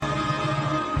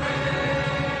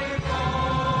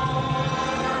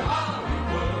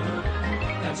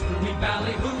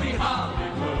Valley, hooey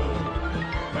Hollywood,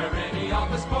 where any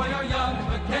office boy or young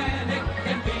mechanic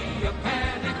can be a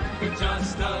panic with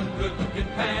just a good-looking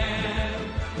pan.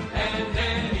 And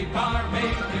any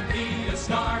barmaid can be a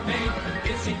star maid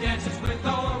if she dances with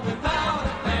or without a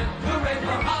plan. Hooray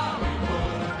for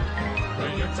Hollywood,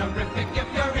 where you're terrific if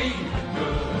you're even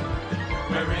good,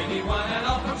 where anyone at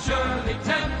all from Shirley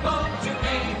Temple to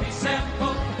Amy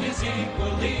Semple is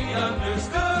equally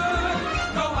understood.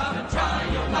 Go out and try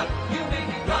your luck, you may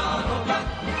be Donald Duck.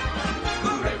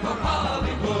 Hooray for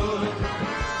Hollywood.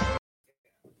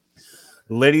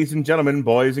 Ladies and gentlemen,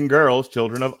 boys and girls,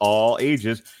 children of all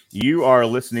ages, you are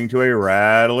listening to a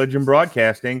Rattlegion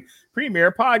Broadcasting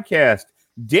premiere podcast.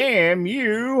 Damn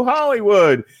you,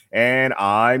 Hollywood. And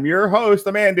I'm your host,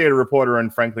 the mandated reporter,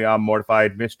 and frankly, I'm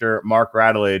mortified, Mr. Mark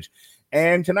Rattledge.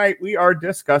 And tonight we are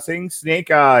discussing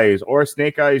Snake Eyes, or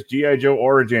Snake Eyes G.I. Joe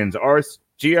Origins, or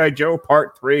G.I. Joe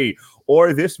Part 3,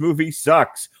 or This Movie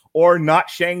Sucks, or Not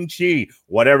Shang-Chi,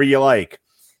 whatever you like.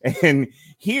 And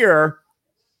here,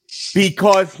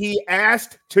 because he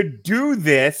asked to do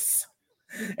this,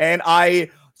 and I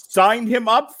signed him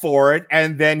up for it,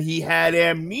 and then he had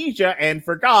amnesia and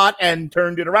forgot and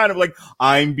turned it around. I'm like,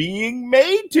 I'm being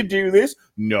made to do this.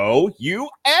 No, you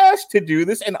asked to do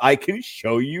this, and I can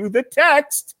show you the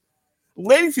text.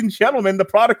 Ladies and gentlemen, the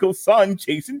prodigal son,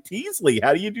 Jason Teasley.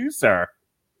 How do you do, sir?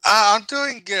 I'm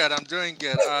doing good.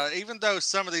 Even though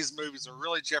some of these movies are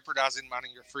really jeopardizing mine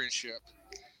and your friendship.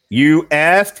 You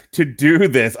asked to do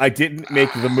this. I didn't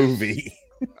make the movie.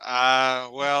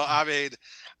 Well, I mean,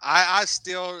 I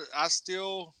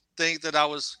still think that I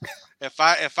was, if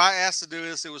I asked to do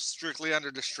this, it was strictly under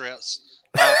distress.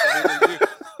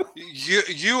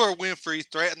 You or Winfrey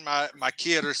threatened my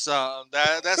kid or something.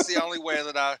 That's the only way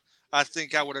that I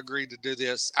think I would agree to do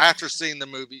this after seeing the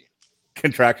movie.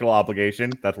 Contractual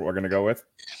obligation. That's what we're going to go with.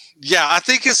 Yeah, I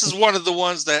think this is one of the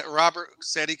ones that Robert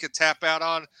said he could tap out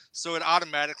on, so it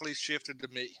automatically shifted to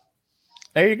me.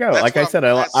 There you go. Like I said,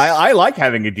 I like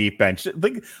having a deep bench.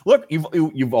 Look,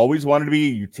 you've always wanted to be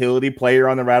a utility player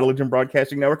on the Rattlegion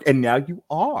Broadcasting Network, and now you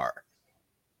are.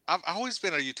 I've always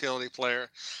been a utility player.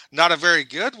 Not a very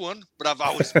good one, but I've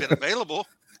always been available.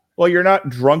 Well, you're not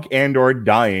drunk and or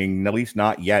dying, at least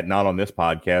not yet, not on this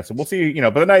podcast. So we'll see,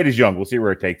 but the night is young. We'll see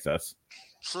where it takes us.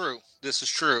 True. This is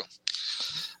true.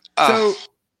 So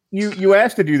you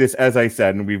asked to do this, as I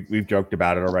said, and we've joked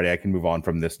about it already. I can move on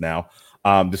from this now.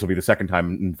 This will be the second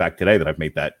time, in fact, today that I've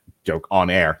made that joke on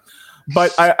air.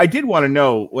 But I did want to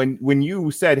know, when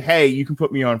you said, hey, you can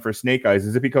put me on for Snake Eyes,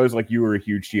 is it because you were a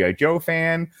huge G.I. Joe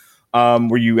fan?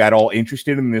 Were you at all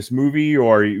interested in this movie?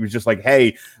 Or it was just like,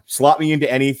 hey, slot me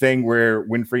into anything where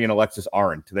Winfrey and Alexis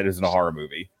aren't, that isn't a horror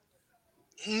movie?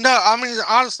 No, I mean,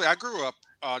 honestly, I grew up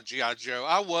on G.I. Joe.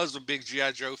 I was a big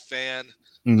G.I. Joe fan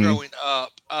growing up,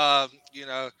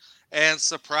 and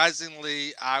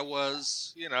surprisingly, I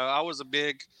was a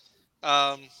big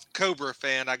Cobra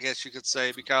fan, I guess you could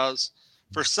say, because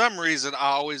for some reason I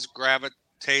always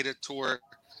gravitated toward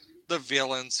the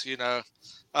villains.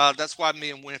 That's why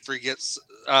me and Winfrey gets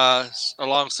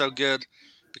along so good,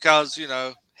 because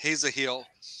he's a heel.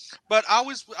 But I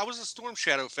was a Storm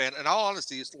Shadow fan. In all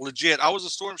honesty, it's legit. I was a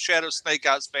Storm Shadow Snake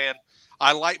Eyes fan.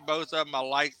 I like both of them. I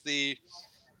like the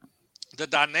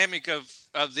dynamic of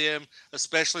them,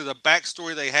 especially the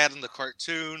backstory they had in the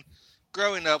cartoon.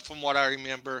 Growing up, from what I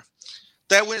remember,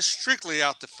 that went strictly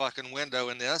out the fucking window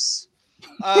in this.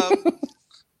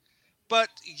 But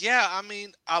yeah, I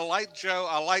mean, I like Joe.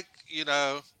 I like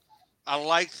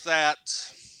that,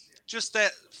 just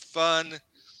that fun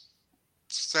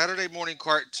Saturday morning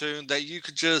cartoon that you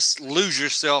could just lose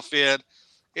yourself in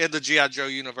the G.I. Joe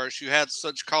universe. You had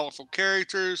such colorful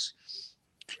characters,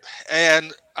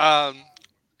 and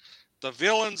the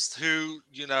villains who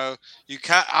I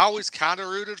always kind of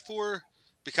rooted for,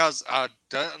 because I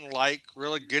don't like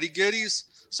really goody goodies.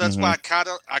 So that's why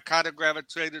I kind of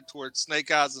gravitated towards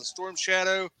Snake Eyes and Storm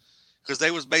Shadow, because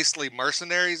they was basically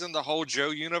mercenaries in the whole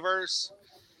Joe universe.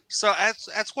 So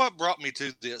that's what brought me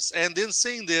to this. And then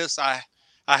seeing this, I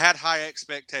had high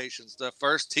expectations. The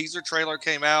first teaser trailer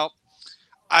came out.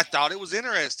 I thought it was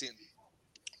interesting.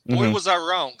 Boy, was I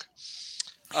wrong.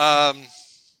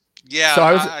 Yeah, so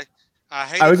I was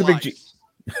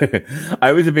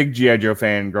I was a big G.I. Joe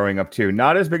fan growing up too.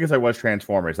 Not as big as I was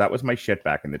Transformers. That was my shit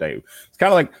back in the day. It's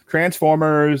kind of like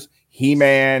Transformers,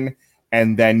 He-Man,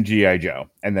 and then G.I. Joe,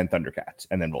 and then Thundercats,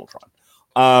 and then Voltron.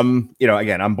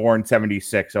 Again, I'm born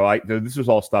 76, so this was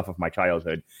all stuff of my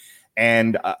childhood.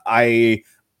 And I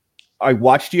I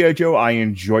watched G.I. Joe. I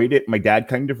enjoyed it. My dad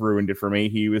kind of ruined it for me.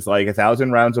 He was like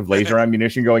 1,000 rounds of laser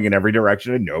ammunition going in every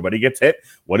direction and nobody gets hit.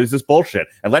 What is this bullshit?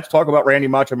 And let's talk about Randy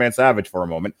Macho Man Savage for a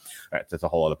moment. That's a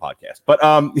whole other podcast. But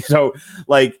so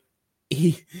like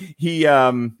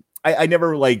I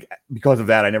never like, because of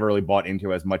that, I never really bought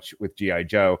into as much with G.I.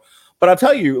 Joe. But I'll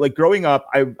tell you, like growing up,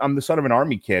 I'm the son of an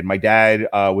Army kid. My dad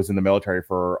was in the military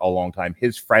for a long time.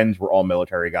 His friends were all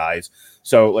military guys.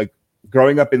 So like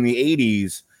growing up in the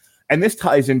 80s, and this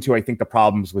ties into, I think, the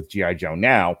problems with G.I. Joe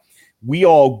now. We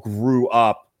all grew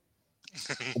up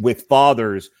with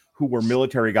fathers who were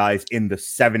military guys in the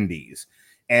 70s.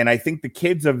 And I think the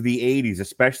kids of the 80s,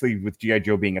 especially with G.I.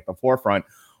 Joe being at the forefront,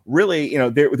 really, you know,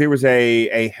 there was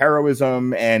a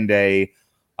heroism and a,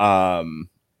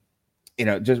 you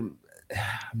know, just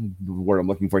the word I'm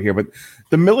looking for here, but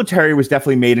the military was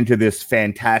definitely made into this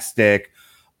fantastic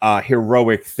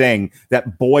heroic thing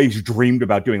that boys dreamed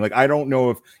about doing. Like, I don't know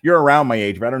if you're around my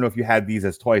age, but I don't know if you had these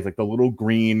as toys, like the little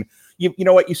green, you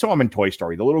know what? You saw them in Toy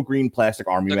Story, the little green plastic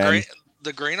army men.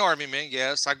 The green army men,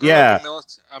 yes. I grew up in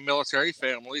a military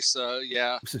family, so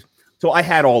yeah. So I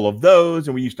had all of those,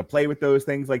 and we used to play with those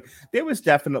things. Like, there was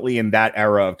definitely in that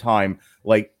era of time,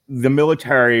 like the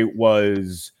military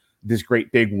was this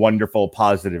great, big, wonderful,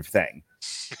 positive thing.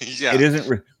 Yeah. It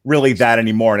isn't really that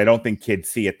anymore, and I don't think kids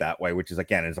see it that way, which is,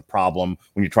 again, is a problem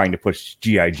when you're trying to push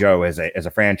G.I. Joe as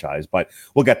a franchise, but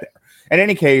we'll get there. In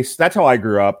any case, that's how I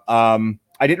grew up.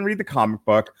 I didn't read the comic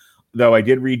book, though I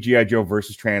did read G.I. Joe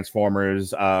versus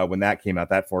Transformers when that came out,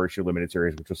 that 4-issue limited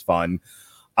series, which was fun.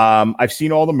 I've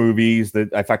seen all the movies. In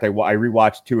fact, I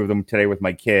rewatched 2 of them today with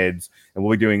my kids, and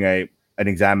we'll be doing an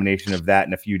examination of that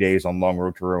in a few days on Long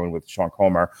Road to Ruin with Sean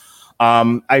Comer.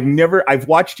 I've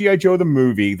watched G.I. Joe the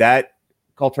movie. That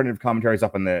alternative commentary is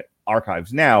up in the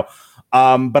archives now.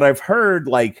 But I've heard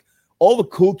like all the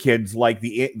cool kids like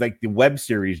the web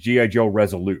series G.I. Joe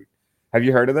Resolute. Have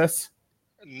you heard of this?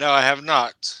 No, I have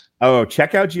not. Oh,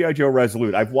 check out G.I. Joe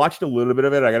Resolute. I've watched a little bit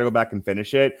of it. I got to go back and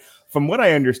finish it. From what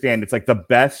I understand, it's like the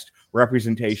best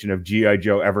representation of G.I.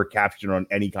 Joe ever captured on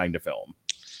any kind of film.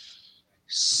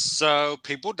 So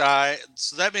people die.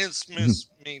 So that means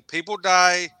people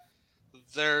die.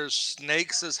 There's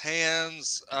snakes as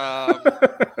hands.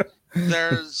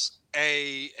 There's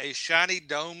a shiny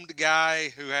domed guy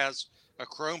who has a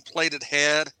chrome plated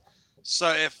head.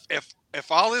 So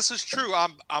if all this is true,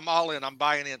 I'm all in. I'm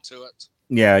buying into it.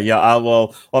 Yeah.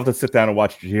 I'll have to sit down and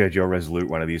watch G.I. Joe Resolute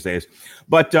one of these days.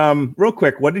 But real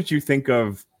quick, what did you think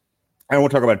of? I won't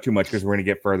talk about it too much because we're going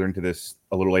to get further into this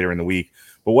a little later in the week.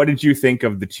 But what did you think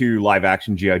of the 2 live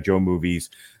action G.I. Joe movies?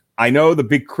 I know the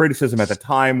big criticism at the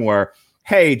time were,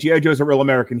 hey, G.I. Joe's a real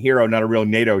American hero, not a real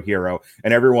NATO hero.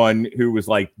 And everyone who was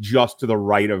like just to the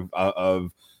right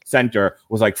of center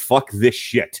was like, fuck this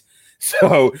shit.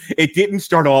 So it didn't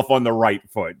start off on the right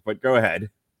foot, but go ahead.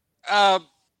 I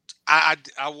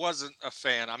wasn't a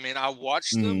fan. I mean, I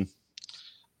watched them,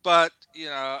 but you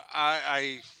know,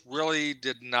 I really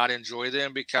did not enjoy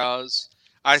them because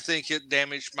I think it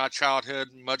damaged my childhood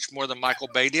much more than Michael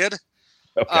Bay did.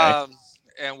 Okay.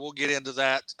 And we'll get into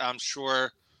that, I'm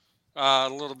sure, a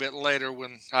little bit later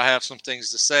when I have some things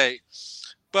to say.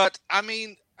 But I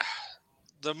mean,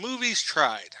 the movies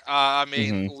tried. I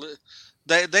mean,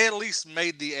 they at least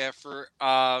made the effort.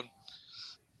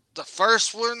 The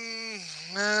first one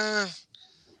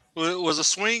was a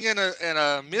swing and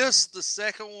a miss. The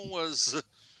second one was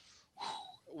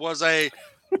a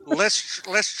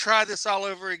let's try this all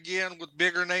over again with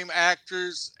bigger name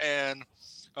actors and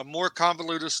a more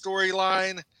convoluted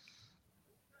storyline.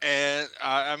 And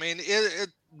I mean, it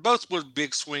both were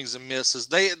big swings and misses.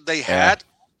 They had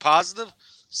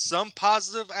some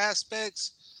positive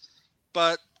aspects,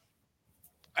 but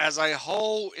as a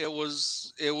whole, it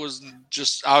was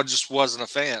just I just wasn't a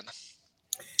fan.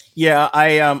 Yeah,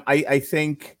 I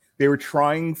think they were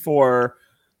trying for.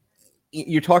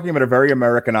 You're talking about a very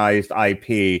Americanized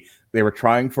IP. They were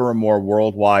trying for a more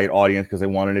worldwide audience because they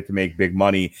wanted it to make big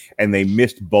money, and they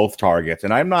missed both targets.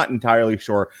 And I'm not entirely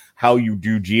sure how you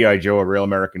do G.I. Joe, a real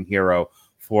American hero,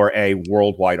 for a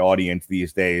worldwide audience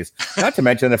these days. Not to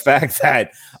mention the fact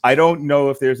that I don't know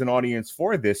if there's an audience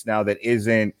for this now that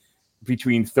isn't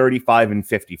between 35 and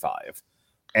 55.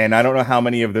 And I don't know how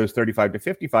many of those 35 to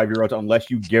 55-year-olds, unless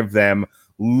you give them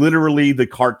literally the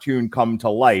cartoon come to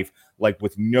life, like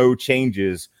with no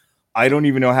changes, I don't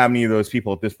even know how many of those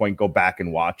people at this point go back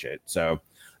and watch it. So,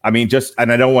 I mean,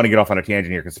 and I don't want to get off on a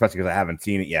tangent here, especially because I haven't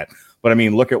seen it yet. But I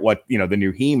mean, look at what, the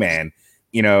new He-Man,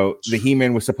 the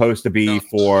He-Man was supposed to be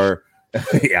for,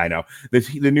 yeah, I know.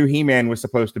 The new He-Man was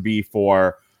supposed to be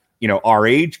for, our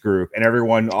age group, and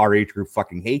everyone our age group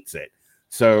fucking hates it.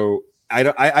 So,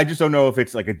 I just don't know if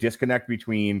it's like a disconnect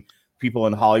between people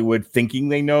in Hollywood thinking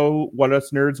they know what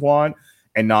us nerds want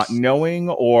and not knowing,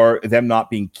 or them not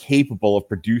being capable of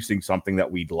producing something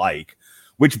that we'd like.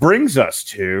 Which brings us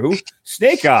to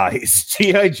Snake Eyes,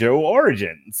 G.I. Joe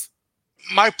Origins.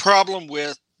 My problem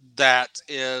with that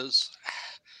is,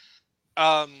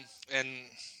 and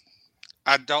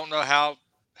I don't know how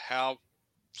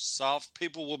soft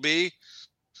people will be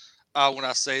when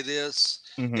I say this,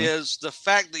 is the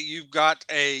fact that you've got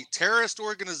a terrorist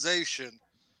organization,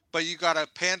 but you got to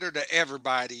pander to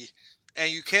everybody,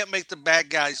 and you can't make the bad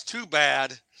guys too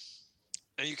bad,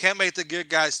 and you can't make the good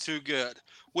guys too good,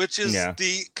 which is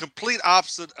the complete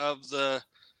opposite of the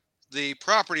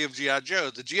property of G.I. Joe.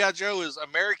 The G.I. Joe is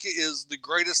America is the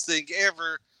greatest thing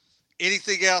ever.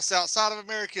 Anything else outside of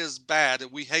America is bad,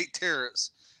 and we hate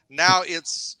terrorists. Now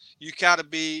it's you got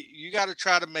to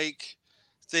try to make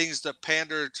things that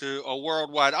pander to a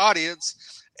worldwide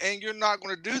audience, and you're not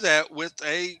going to do that with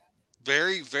a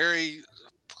very, very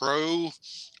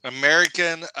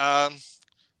pro-American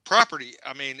property.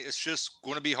 I mean, it's just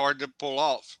going to be hard to pull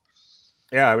off.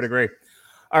 Yeah, I would agree.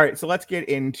 All right, so let's get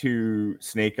into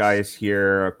Snake Eyes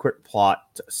here. A quick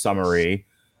plot summary.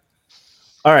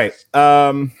 All right.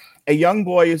 A young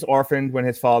boy is orphaned when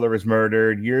his father is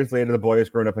murdered. Years later, the boy has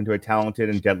grown up into a talented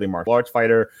and deadly martial arts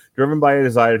fighter, driven by a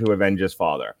desire to avenge his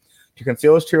father. To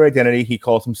conceal his true identity, he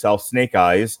calls himself Snake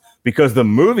Eyes because the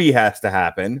movie has to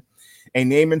happen. A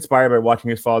name inspired by watching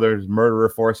his father's murderer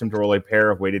force him to roll a pair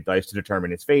of weighted dice to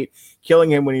determine his fate, killing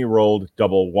him when he rolled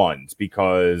double ones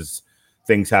because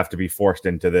things have to be forced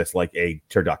into this like a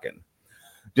turducken.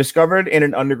 Discovered in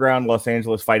an underground Los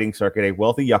Angeles fighting circuit, a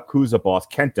wealthy Yakuza boss,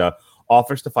 Kenta,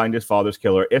 offers to find his father's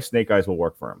killer if Snake Eyes will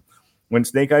work for him. When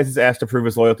Snake Eyes is asked to prove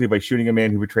his loyalty by shooting a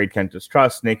man who betrayed Kenta's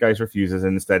trust, Snake Eyes refuses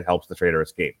and instead helps the traitor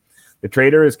escape. The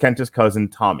traitor is Kenta's cousin,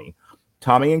 Tommy.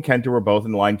 Tommy and Kenta were both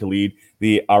in line to lead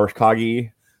the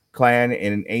Arashikage clan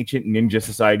in an ancient ninja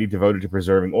society devoted to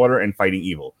preserving order and fighting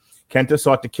evil. Kenta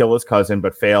sought to kill his cousin,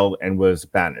 but failed and was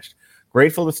banished.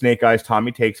 Grateful to Snake Eyes,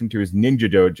 Tommy takes him to his ninja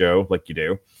dojo, like you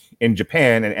do, in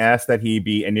Japan, and asks that he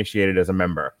be initiated as a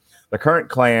member. The current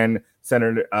clan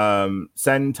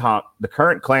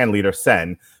leader,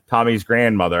 Sen, Tommy's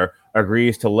grandmother,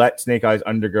 agrees to let Snake Eyes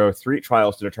undergo 3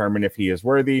 trials to determine if he is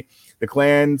worthy. The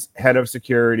clan's head of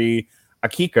security,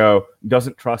 Akiko,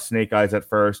 doesn't trust Snake Eyes at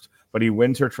first, but he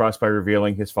wins her trust by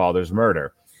revealing his father's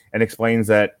murder and explains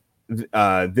that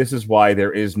this is why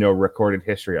there is no recorded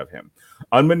history of him.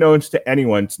 Unbeknownst to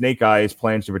anyone, Snake Eyes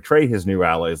plans to betray his new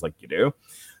allies, like you do.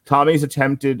 Tommy's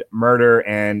attempted murder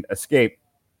and escape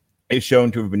is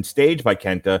shown to have been staged by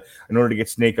Kenta in order to get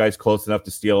Snake Eyes close enough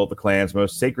to steal the clan's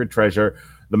most sacred treasure,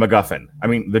 the MacGuffin. I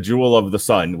mean, the Jewel of the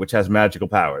Sun, which has magical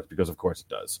powers, because of course it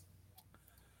does.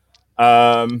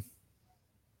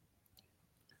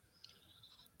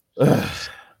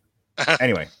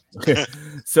 Anyway,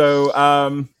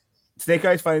 so Snake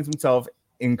Eyes finds himself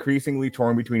increasingly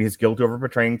torn between his guilt over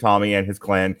betraying Tommy and his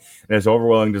clan and his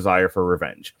overwhelming desire for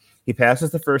revenge. He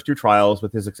passes the first 2 trials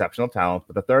with his exceptional talent,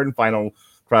 but the third and final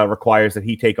trial requires that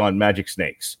he take on magic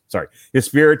snakes. His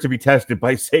spirit to be tested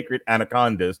by sacred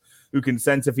anacondas who can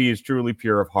sense if he is truly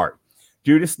pure of heart.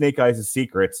 Due to Snake Eyes'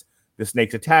 secrets, the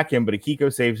snakes attack him, but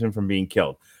Akiko saves him from being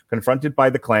killed. Confronted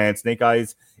by the clan, Snake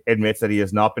Eyes admits that he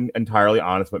has not been entirely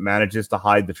honest, but manages to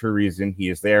hide the true reason he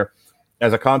is there.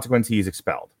 As a consequence, he is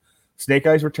expelled. Snake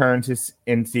Eyes returns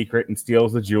in secret and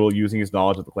steals the jewel using his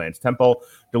knowledge of the clan's temple,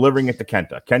 delivering it to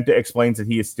Kenta. Kenta explains that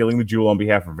he is stealing the jewel on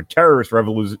behalf of a terrorist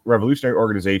revolutionary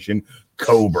organization,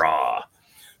 Cobra.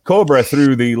 Cobra,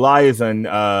 through the liaison,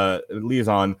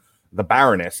 the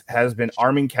Baroness, has been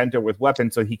arming Kenta with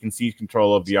weapons so he can seize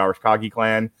control of the Arashikage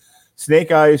clan.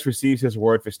 Snake Eyes receives his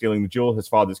reward for stealing the jewel, his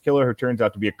father's killer, who turns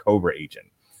out to be a Cobra agent.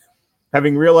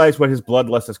 Having realized what his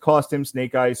bloodlust has cost him,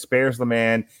 Snake Eyes spares the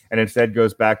man and instead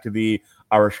goes back to the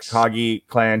Arashikage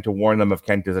clan to warn them of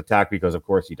Kenta's attack because, of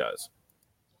course, he does.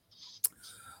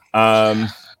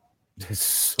 This is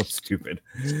so stupid.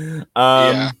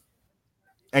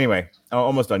 Anyway,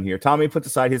 almost done here. Tommy puts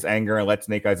aside his anger and lets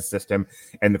Snake Eyes assist him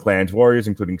and the clan's warriors,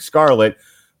 including Scarlet,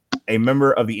 a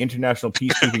member of the international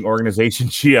peacekeeping organization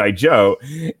G.I. Joe,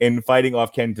 in fighting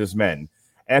off Kenta's men.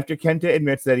 After Kenta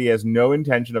admits that he has no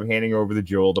intention of handing over the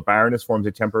jewel, the Baroness forms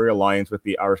a temporary alliance with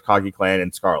the Arashikage clan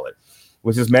and Scarlet.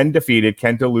 With his men defeated,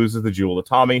 Kenta loses the jewel to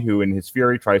Tommy, who in his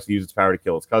fury tries to use its power to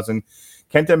kill his cousin.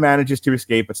 Kenta manages to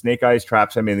escape, but Snake Eyes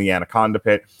traps him in the Anaconda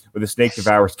Pit, where the snake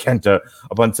devours Kenta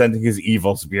upon sensing his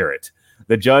evil spirit.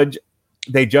 They judge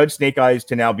Snake Eyes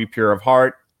to now be pure of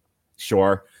heart,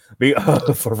 sure,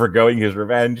 for forgoing his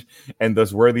revenge, and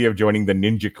thus worthy of joining the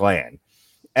ninja clan.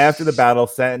 After the battle,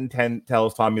 Sen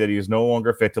tells Tommy that he is no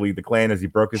longer fit to lead the clan as he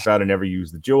broke his vow to never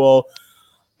use the jewel.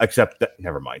 Except that,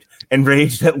 never mind.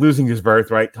 Enraged at losing his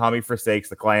birthright, Tommy forsakes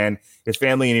the clan, his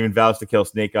family, and even vows to kill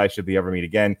Snake Eyes should they ever meet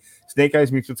again. Snake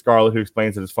Eyes meets with Scarlet, who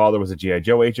explains that his father was a G.I.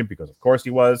 Joe agent, because of course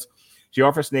he was. She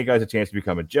offers Snake Eyes a chance to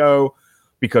become a Joe,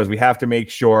 because we have to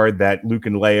make sure that Luke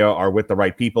and Leia are with the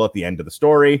right people at the end of the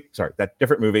story. Sorry, that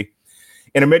different movie.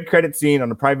 In a mid-credit scene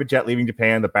on a private jet leaving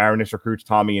Japan, the Baroness recruits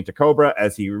Tommy into Cobra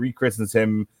as he rechristens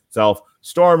himself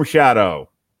Storm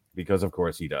Shadow, because of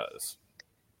course he does.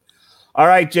 All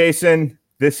right, Jason,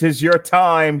 this is your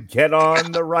time. Get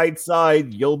on the right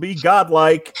side. You'll be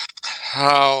godlike.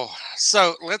 Oh,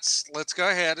 so let's go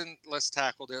ahead and let's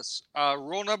tackle this.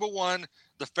 Rule number 1,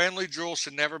 the family jewel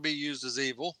should never be used as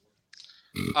evil.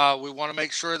 We want to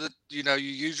make sure that, you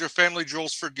use your family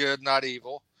jewels for good, not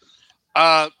evil.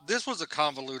 This was a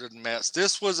convoluted mess.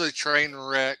 This was a train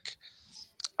wreck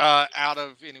out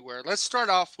of anywhere. Let's start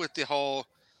off with the whole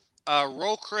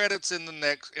roll credits in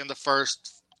the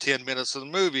first 10 minutes of the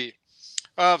movie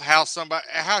of how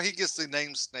he gets the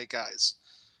name Snake Eyes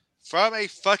from a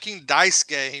fucking dice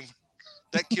game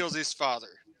that kills his father.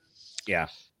 Yeah.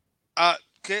 I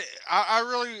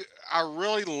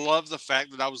really love the fact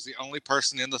that I was the only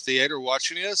person in the theater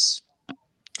watching this,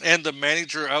 and the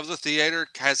manager of the theater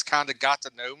has kind of got to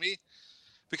know me,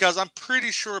 because I'm pretty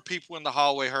sure people in the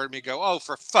hallway heard me go, "Oh,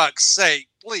 for fuck's sake,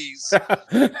 please."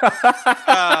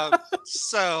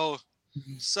 So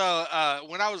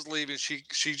when I was leaving, she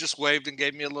just waved and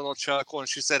gave me a little chuckle, and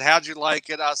she said, "How'd you like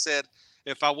it?" I said,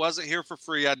 "If I wasn't here for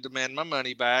free, I'd demand my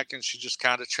money back." And she just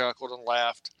kind of chuckled and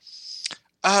laughed.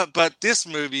 But this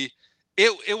movie,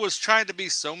 it was trying to be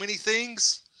so many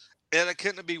things, and it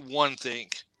couldn't be one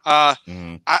thing.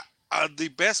 The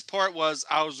best part was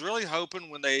I was really hoping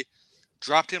when they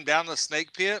dropped him down the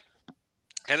snake pit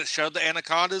and it showed the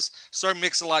anacondas, Sir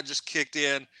Mix-a-Lot just kicked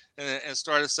in and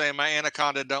started saying, "My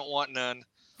anaconda don't want none."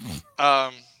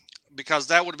 Because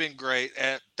that would have been great.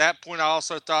 At that point, I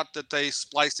also thought that they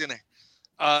spliced in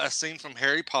a scene from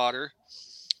Harry Potter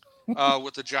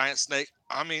with the giant snake.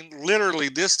 I mean, literally,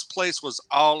 this place was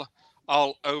all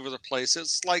over the place.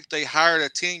 It's like they hired a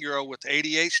 10-year-old with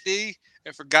ADHD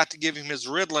and forgot to give him his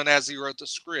Ritalin as he wrote the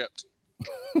script.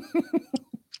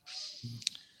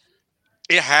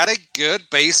 It had a good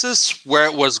basis where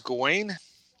it was going,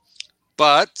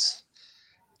 but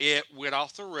it went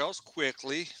off the rails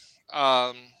quickly.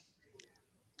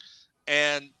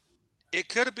 And it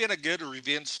could have been a good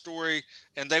revenge story,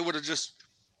 and they would have just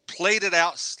played it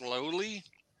out slowly.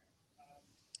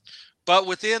 But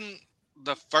within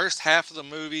the first half of the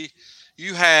movie,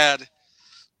 you had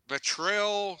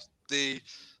betrayal. The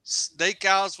Snake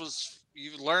Eyes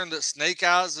you learned that Snake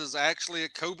Eyes is actually a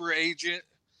Cobra agent,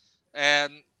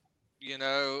 and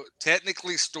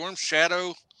technically Storm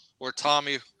Shadow, or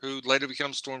Tommy, who later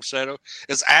becomes Storm Shadow,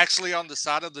 is actually on the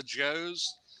side of the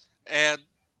Joes, and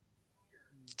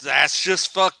that's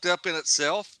just fucked up in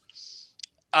itself.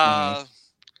 And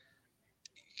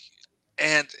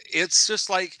it's just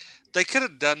like they could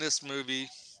have done this movie,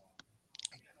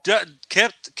 kept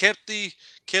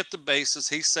the basis.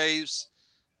 He saves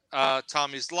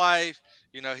Tommy's life.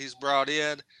 He's brought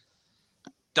in.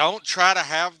 Don't try to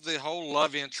have the whole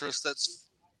love interest that's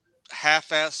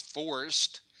half-ass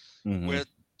forced with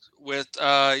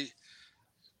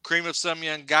Cream of Some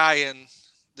Young Guy in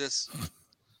this.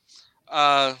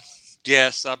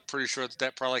 Yes, I'm pretty sure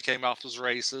that probably came off as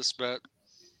racist, but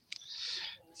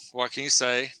what can you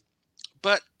say?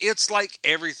 But it's like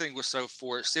everything was so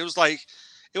forced. It was like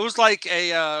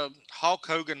a Hulk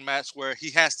Hogan match where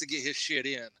he has to get his shit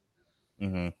in.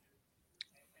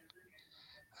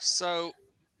 So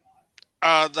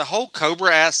the whole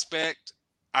Cobra aspect,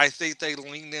 I think they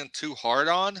leaned in too hard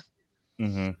on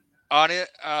it.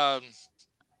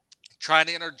 Trying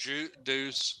to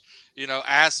introduce,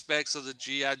 aspects of the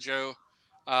G.I. Joe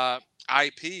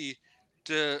IP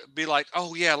to be like,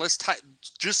 oh yeah,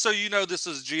 just so you know, this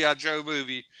is a G.I. Joe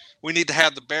movie. We need to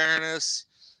have the Baroness,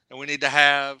 and we need to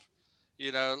have,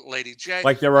 Lady Jack.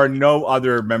 Like there are no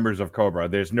other members of Cobra.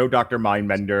 There's no Dr.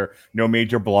 Mindbender, no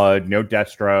Major Blood, no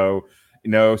Destro,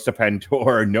 no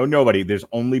Serpentor, no nobody. There's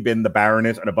only been the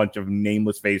Baroness and a bunch of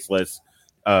nameless, faceless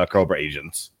Cobra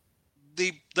agents.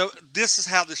 This is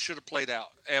how this should have played out,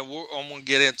 and I'm going to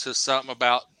get into something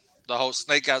about the whole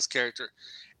Snake Eyes character.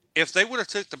 If they would have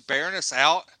took the Baroness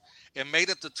out and made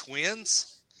it the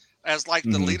twins as like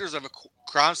the leaders of a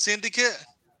crime syndicate,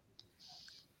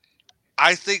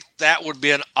 I think that would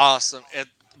be an awesome.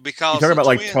 Because you're talking about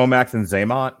like Tomax and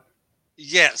Xamot?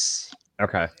 Yes.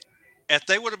 Okay. If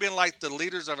they would have been like the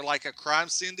leaders of like a crime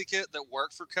syndicate that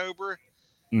worked for Cobra,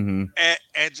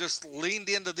 and just leaned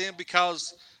into them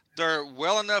because they're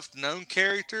well enough known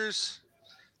characters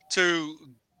to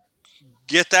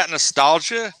get that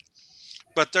nostalgia,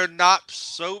 but they're not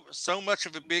so much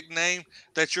of a big name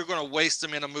that you're going to waste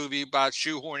them in a movie by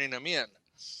shoehorning them in.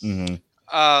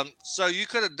 So you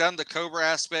could have done the Cobra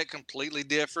aspect completely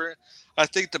different. I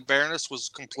think the Baroness was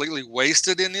completely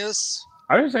wasted in this.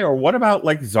 I was gonna say, or what about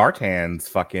like Zartan's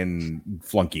fucking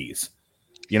flunkies?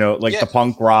 You know, like the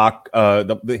punk rock,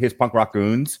 his punk rock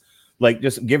goons. Like,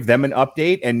 just give them an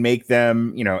update and make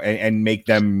them, you know, and make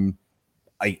them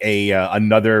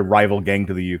another rival gang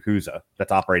to the Yakuza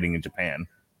that's operating in Japan.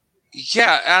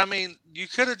 Yeah, I mean, you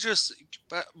could have just,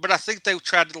 but I think they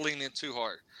tried to lean in too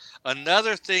hard.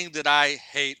 Another thing that I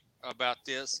hate about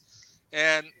this,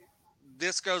 and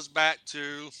this goes back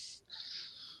to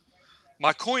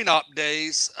my coin-op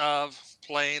days of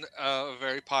playing a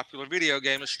very popular video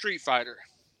game, Street Fighter.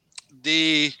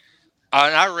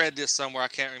 And I read this somewhere, I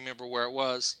can't remember where it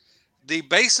was. The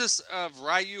basis of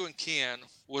Ryu and Ken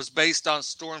was based on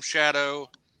Storm Shadow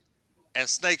and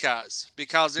Snake Eyes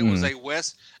because it was a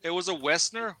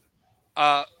Westerner,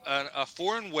 a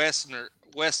foreign Westerner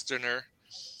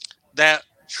that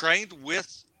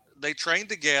they trained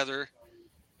together,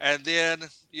 and then,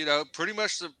 you know, pretty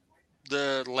much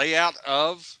the layout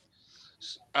of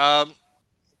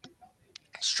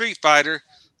Street Fighter,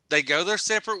 they go their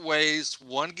separate ways.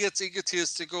 One gets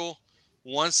egotistical,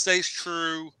 one stays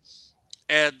true,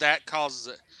 and that causes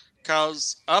it.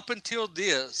 Because up until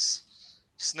this,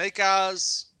 Snake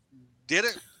Eyes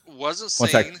wasn't seen.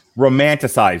 1 sec.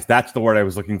 Romanticized. That's the word I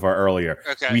was looking for earlier.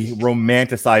 Okay. We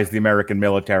romanticized the American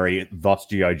military, thus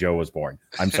G.I. Joe was born.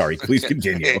 I'm sorry. Please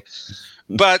continue.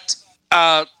 But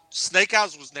Snake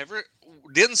Eyes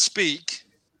didn't speak.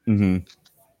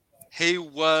 He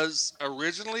was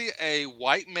originally a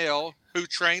white male who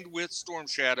trained with Storm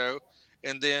Shadow,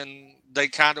 and then they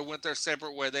kind of went their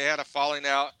separate way. They had a falling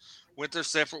out, went their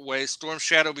separate ways. Storm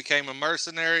Shadow became a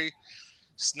mercenary.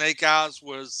 Snake Eyes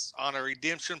was on a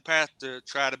redemption path to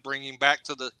try to bring him back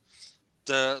to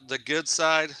the good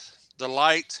side, the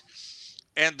light.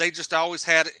 And they just always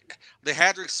had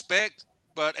respect,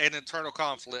 but an internal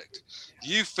conflict.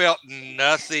 You felt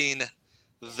nothing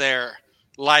there.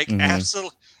 Like,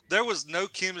 absolutely, there was no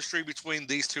chemistry between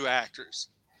these two actors.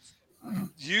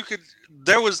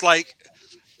 There was like,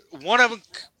 one of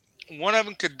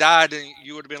them could die, and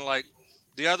you would have been like,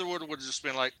 the other would have just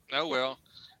been like, oh well,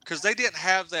 because they didn't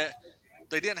have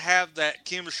that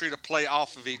chemistry to play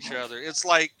off of each other. It's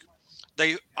like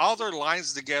all their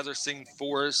lines together seemed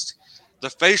forced. The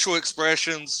facial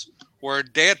expressions were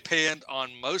deadpanned on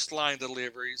most line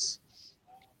deliveries.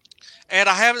 And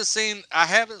I haven't seen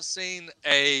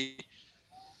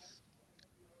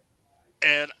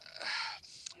and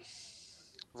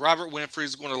Robert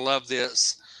Winfrey's going to love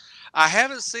this. I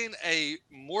haven't seen a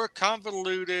more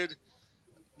convoluted,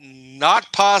 not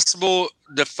possible,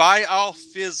 defy all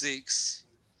physics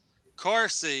car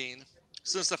scene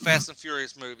since the Fast and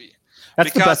Furious movie.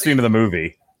 That's the best scene of the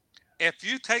movie. If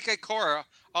you take a car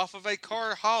off of a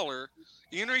car hauler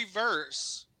in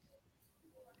reverse,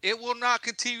 it will not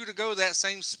continue to go that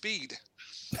same speed.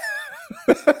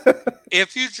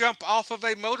 If you jump off of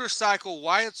a motorcycle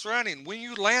while it's running, when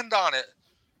you land on it,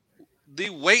 the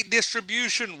weight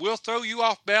distribution will throw you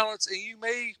off balance and you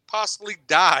may possibly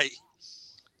die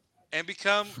and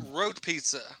become road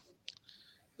pizza.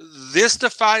 This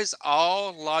defies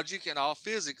all logic and all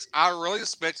physics. I really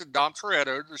expected Dom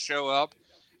Toretto to show up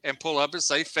and pull up and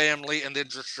say family and then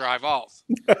just drive off.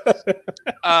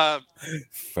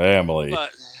 Family.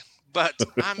 But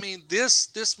I mean,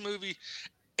 this movie,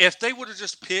 if they would have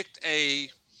just picked a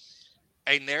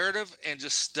narrative and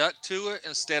just stuck to it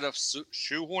instead of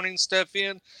shoehorning stuff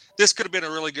in, this could have been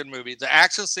a really good movie. The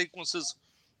action sequences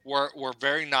were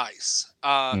very nice.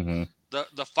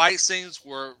 The fight scenes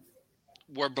were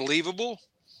believable.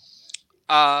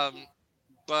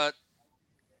 But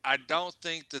I don't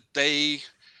think that they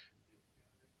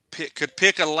could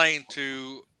pick a lane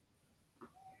to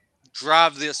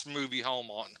drive this movie home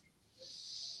on.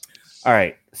 All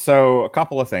right. So a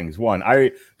couple of things. One,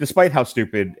 despite how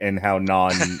stupid and how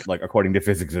like according to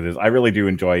physics it is, I really do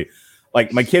enjoy,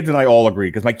 like, my kids and I all agree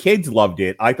because my kids loved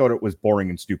it. I thought it was boring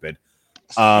and stupid.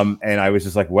 And I was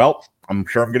just like, well, I'm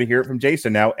sure I'm going to hear it from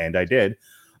Jason now. And I did.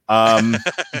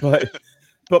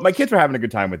 But my kids were having a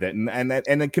good time with it. And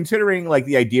then considering like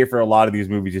the idea for a lot of these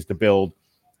movies is to build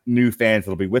new fans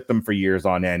that'll be with them for years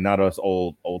on end, not us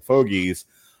old fogies.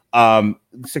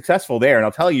 Successful there, and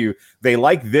I'll tell you, they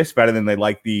like this better than they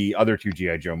like the other two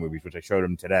G.I. Joe movies, which I showed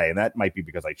them today, and that might be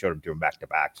because I showed them to them back to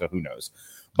back, so who knows.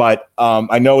 But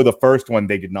I know the first one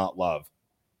they did not love.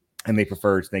 and they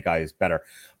preferred Snake Eyes better.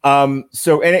 But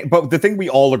the thing we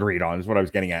all agreed on is what I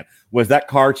was getting at was that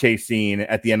car chase scene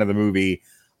at the end of the movie.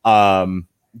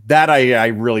 That I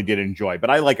really did enjoy, but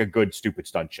I like a good stupid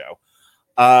stunt show.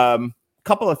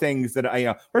 Couple of things that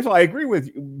first of all, I agree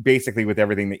with basically with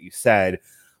everything that you said.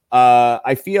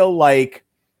 I feel like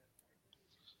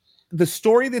the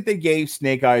story that they gave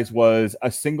Snake Eyes was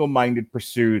a single-minded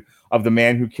pursuit of the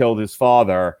man who killed his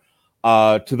father,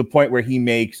 to the point where he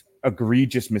makes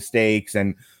egregious mistakes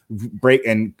and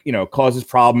causes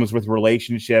problems with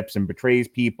relationships and betrays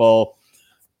people.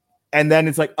 And then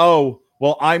it's like, oh,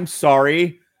 well, I'm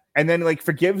sorry. And then like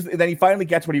forgives. And then he finally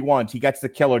gets what he wants. He gets the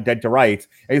killer dead to rights.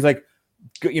 And he's like,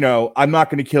 I'm not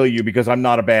going to kill you because I'm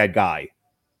not a bad guy.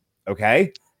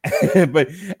 Okay. But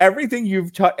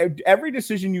everything every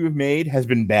decision you have made has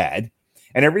been bad.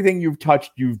 And everything you've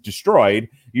touched, you've destroyed.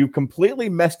 You've completely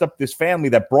messed up this family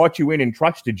that brought you in and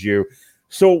trusted you.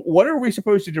 So what are we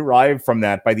supposed to derive from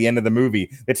that by the end of the movie?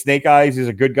 That Snake Eyes is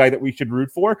a good guy that we should root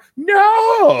for?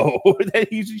 No, that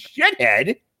he's a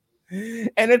shithead.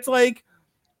 And it's like,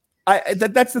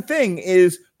 that's the thing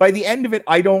is by the end of it,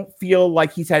 I don't feel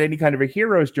like he's had any kind of a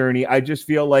hero's journey. I just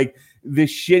feel like this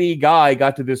shitty guy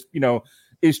got to this,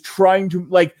 is trying to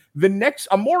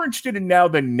I'm more interested in now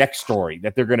the next story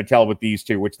that they're going to tell with these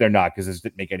two, which they're not because this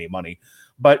didn't make any money.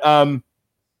 But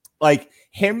like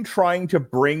him trying to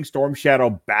bring Storm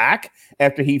Shadow back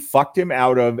after he fucked him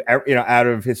out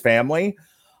of his family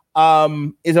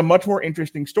is a much more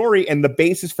interesting story. And the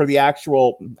basis for the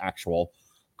actual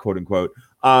quote unquote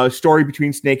story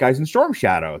between Snake Eyes and Storm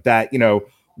Shadow that,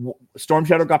 Storm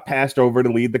Shadow got passed over to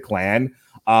lead the clan.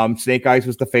 Snake Eyes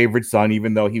was the favorite son,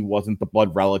 even though he wasn't the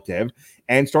blood relative,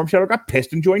 and Storm Shadow got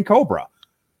pissed and joined Cobra.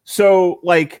 So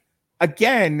like,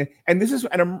 again, and this is,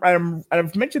 and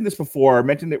I've mentioned this before. I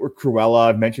mentioned it with Cruella.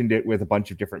 I've mentioned it with a bunch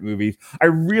of different movies. I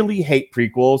really hate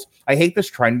prequels. I hate this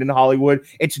trend in Hollywood.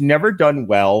 It's never done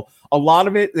well. A lot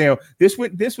of it, this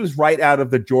was right out of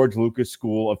the George Lucas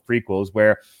school of prequels,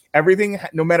 where everything,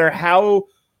 no matter how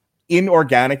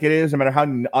inorganic it is, no matter how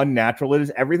unnatural it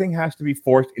is, everything has to be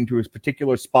forced into a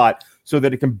particular spot so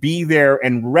that it can be there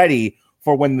and ready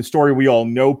for when the story we all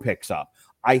know picks up.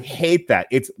 I hate that.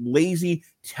 It's lazy,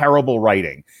 terrible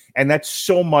writing. And that's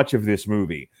so much of this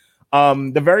movie.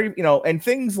 And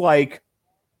things like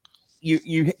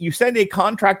you send a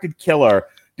contracted killer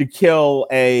to kill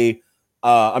a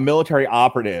military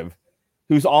operative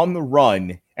who's on the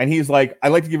run, and he's like, I'd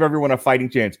like to give everyone a fighting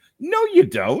chance. No, you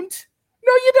don't.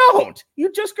 No, you don't.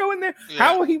 You just go in there. Yeah.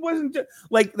 How he wasn't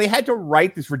like they had to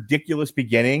write this ridiculous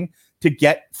beginning to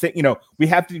get we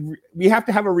have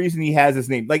to have a reason he has his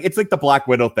name. Like it's like the Black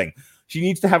Widow thing. She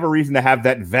needs to have a reason to have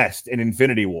that vest in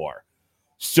Infinity War.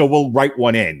 So we'll write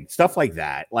one in. Stuff like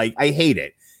that. Like I hate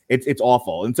it. It's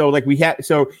awful. And so like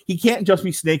so he can't just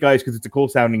be Snake Eyes because it's a cool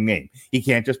sounding name. He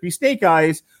can't just be Snake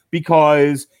Eyes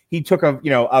because he took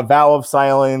a vow of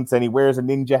silence and he wears a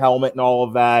ninja helmet and all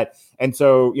of that. And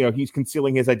so, he's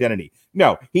concealing his identity.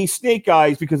 No, he's Snake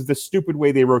Eyes because of the stupid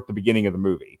way they wrote the beginning of the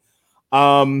movie.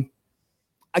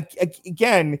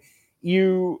 Again,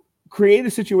 you create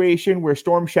a situation where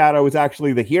Storm Shadow is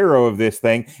actually the hero of this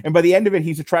thing. And by the end of it,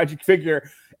 he's a tragic figure.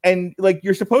 And like,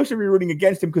 you're supposed to be rooting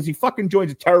against him because he fucking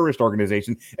joins a terrorist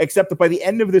organization, except that by the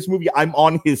end of this movie, I'm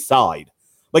on his side.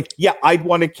 Like, yeah, I'd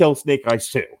want to kill Snake Eyes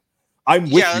too. I'm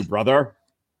with you, brother.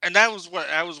 And that was what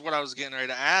I was getting ready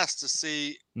to ask to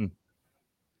see.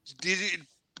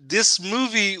 This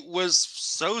movie was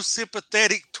so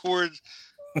sympathetic toward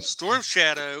Storm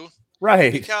Shadow,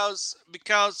 right? Because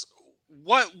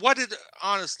what did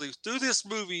honestly through this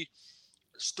movie,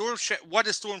 what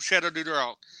did Storm Shadow do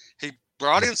wrong? He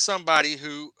brought in somebody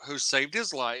who saved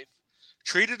his life,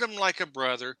 treated him like a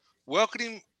brother, welcomed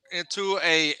him into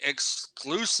a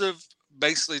exclusive,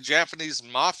 basically Japanese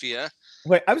mafia.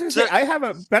 Wait, I was going to say, I have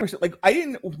a better, like, I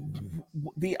didn't,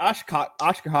 the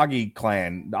Ashkahagi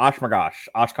clan, the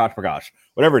Oshkosh,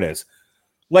 whatever it is,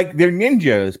 like, they're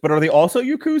ninjas, but are they also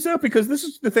Yakuza? Because this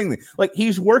is the thing, like,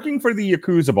 he's working for the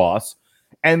Yakuza boss,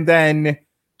 and then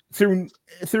through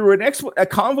a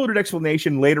convoluted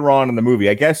explanation later on in the movie,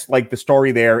 I guess, like, the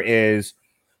story there is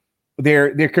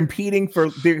they're competing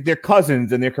for, they're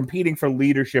cousins, and they're competing for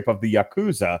leadership of the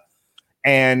Yakuza,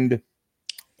 and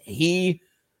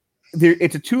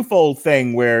it's a twofold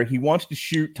thing where he wants to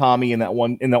shoot Tommy in that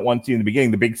one scene in the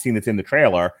beginning, the big scene that's in the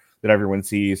trailer that everyone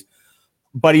sees.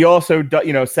 But he also,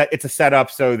 it's a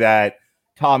setup so that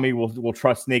Tommy will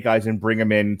trust Snake Eyes and bring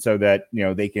him in so that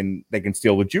they can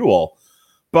steal the jewel.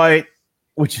 But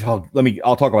I'll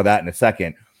talk about that in a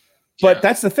second. But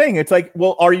that's the thing. It's like,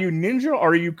 well, are you ninja?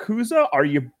 Are you Yakuza? Are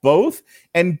you both?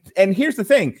 And here's the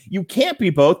thing. You can't be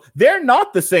both. They're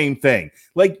not the same thing.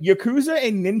 Like Yakuza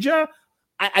and ninja,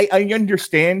 I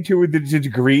understand to the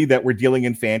degree that we're dealing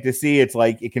in fantasy. It's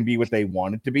like it can be what they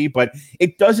want it to be, but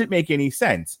it doesn't make any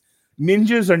sense.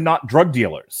 Ninjas are not drug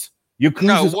dealers.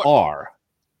 Yakuzas are.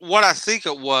 What I think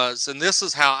it was, and this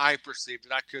is how I perceived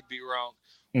it, I could be wrong,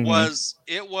 they're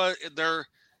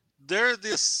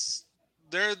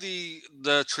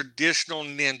the traditional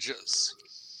ninjas.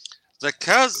 The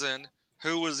cousin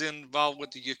who was involved with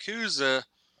the Yakuza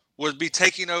would be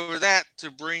taking over that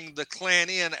to bring the clan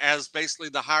in as basically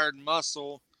the hired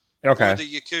muscle for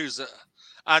the Yakuza.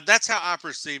 That's how I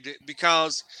perceived it,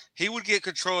 because he would get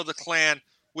control of the clan,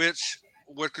 which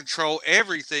would control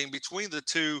everything between the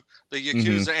two, the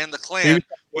Yakuza and the clan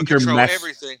would control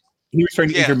everything. He was trying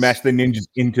to intermesh the ninjas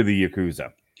into the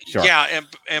Yakuza. Sure. Yeah,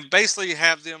 and basically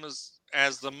have them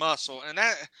as the muscle.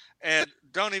 And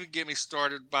don't even get me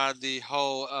started by the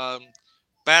whole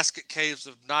basket caves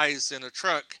of knives in a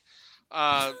truck.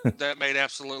 That made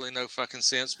absolutely no fucking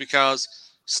sense, because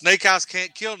Snake Eyes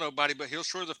can't kill nobody, but he'll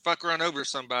sure the fuck run over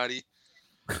somebody.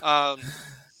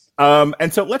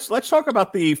 And so let's talk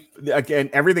about again,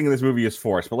 everything in this movie is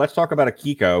forced, but let's talk about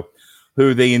Akiko,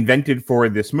 who they invented for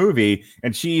this movie.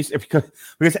 And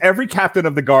because every captain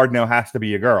of the guard now has to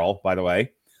be a girl, by the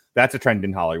way. That's a trend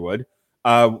in Hollywood.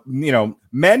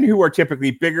 Men who are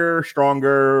typically bigger,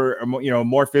 stronger,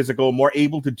 more physical, more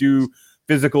able to do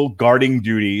physical guarding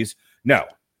duties. No,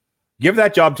 give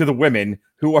that job to the women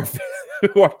who are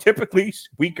typically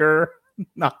weaker,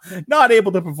 not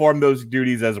able to perform those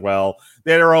duties as well.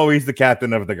 They're always the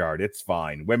captain of the guard. It's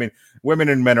fine. Women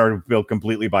and men are built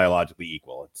completely biologically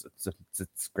equal.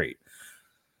 It's great.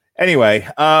 Anyway,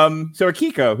 so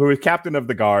Akiko, who is captain of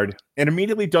the guard, and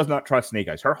immediately does not trust Snake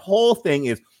Eyes. Her whole thing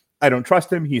is, I don't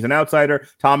trust him. He's an outsider.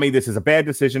 Tommy, this is a bad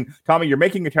decision. Tommy, you're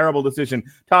making a terrible decision.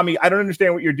 Tommy, I don't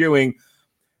understand what you're doing.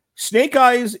 Snake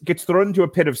Eyes gets thrown into a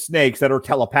pit of snakes that are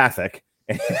telepathic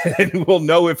and will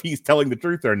know if he's telling the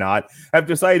truth or not. Have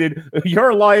decided, you're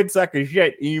a lying sack of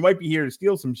shit, and you might be here to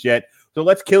steal some shit, so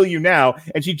let's kill you now.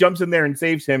 And she jumps in there and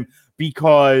saves him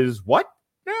because what?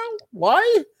 No?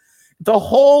 Why? The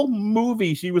whole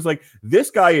movie, she was like, this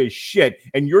guy is shit,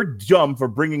 and you're dumb for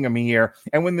bringing him here.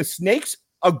 And when the snakes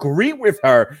agree with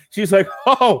her, she's like,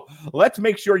 oh, let's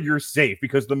make sure you're safe,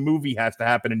 because the movie has to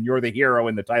happen, and you're the hero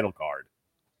in the title card.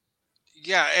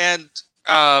 Yeah, and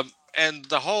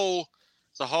the whole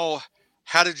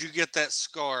how did you get that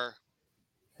scar?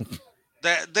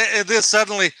 that then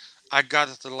suddenly, I got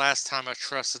it the last time I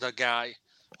trusted a guy.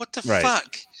 What the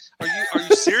fuck? Are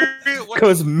you serious?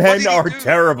 Because men are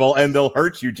terrible and they'll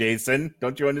hurt you, Jason.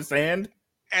 Don't you understand?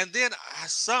 And then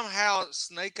somehow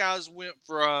Snake Eyes went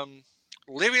from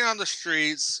living on the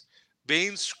streets,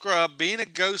 being scrubbed, being a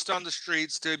ghost on the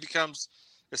streets, to becomes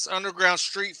this underground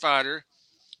street fighter.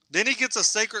 Then he gets a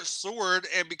sacred sword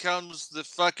and becomes the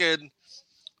fucking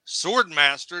sword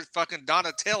master, fucking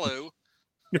Donatello,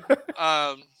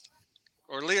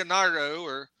 or Leonardo,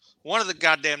 or one of the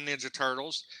goddamn Ninja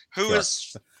Turtles. How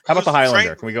about the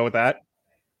Highlander? Can we go with that?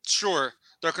 Sure.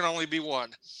 There can only be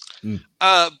one.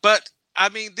 But, I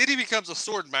mean, then he becomes a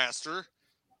sword master.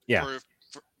 Yeah.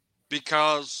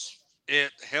 Because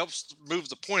it helps move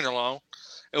the point along.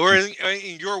 Or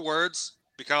in your words,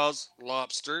 because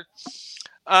lobster.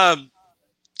 And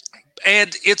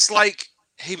it's like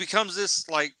he becomes this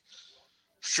like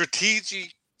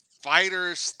strategic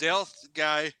fighter stealth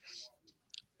guy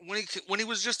when he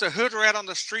was just a hood rat on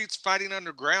the streets fighting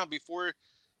underground before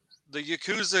the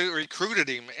Yakuza recruited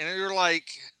him. And you're like,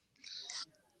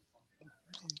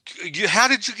 how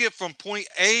did you get from point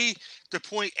A to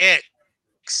point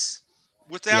X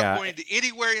without going to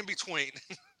anywhere in between?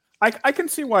 I can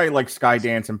see why like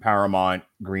Skydance and Paramount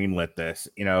greenlit this,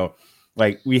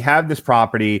 Like, we have this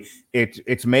property.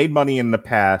 It's made money in the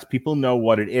past. People know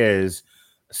what it is.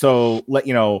 So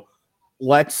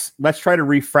let's try to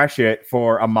refresh it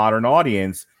for a modern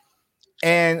audience.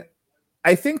 And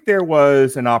I think there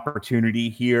was an opportunity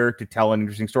here to tell an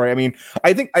interesting story. I mean,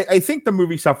 I think the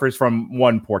movie suffers from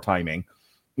one, poor timing.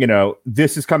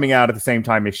 This is coming out at the same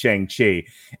time as Shang-Chi.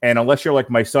 And unless you're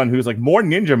like my son, who's like, more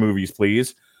ninja movies,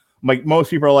 please. Like, most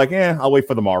people are like, I'll wait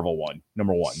for the Marvel one.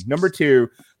 Number one. Number two,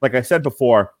 like I said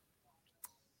before,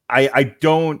 I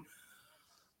don't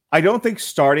think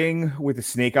starting with the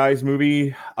Snake Eyes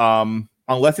movie,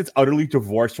 unless it's utterly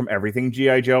divorced from everything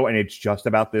G.I. Joe and it's just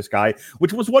about this guy,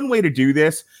 which was one way to do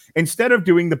this. Instead of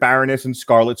doing the Baroness and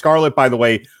Scarlet, by the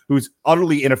way, who's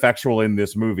utterly ineffectual in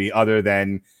this movie, other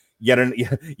than yet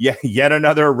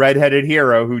another redheaded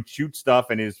hero who shoots stuff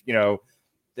and is,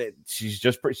 she's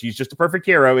just a perfect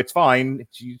hero. It's fine.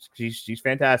 She's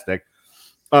fantastic.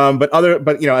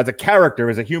 But you know, as a character,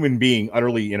 as a human being,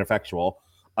 utterly ineffectual,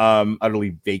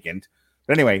 utterly vacant.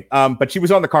 But anyway, but she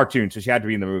was on the cartoon, so she had to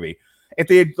be in the movie. If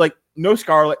they had like no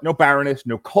Scarlet, no Baroness,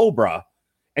 no Cobra,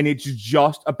 and it's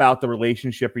just about the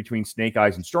relationship between Snake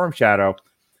Eyes and Storm Shadow,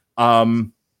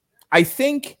 I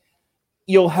think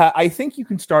I think you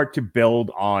can start to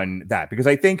build on that, because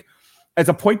I think as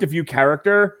a point of view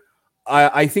character,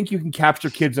 I think you can capture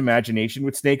kids' imagination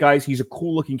with Snake Eyes. He's a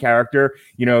cool looking character.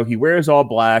 You know, he wears all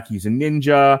black. He's a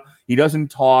ninja. He doesn't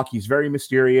talk. He's very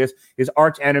mysterious. His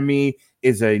arch enemy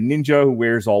is a ninja who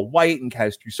wears all white and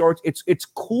has two swords. It's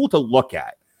cool to look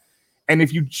at. And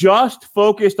if you just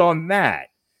focused on that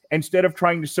instead of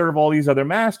trying to serve all these other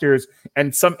masters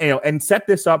and and set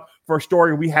this up for a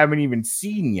story we haven't even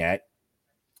seen yet,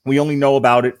 we only know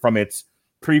about it from its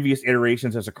previous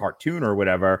iterations as a cartoon or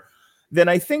whatever, then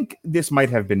I think this might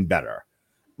have been better.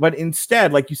 But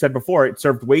instead, like you said before, it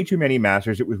served way too many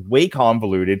masters. It was way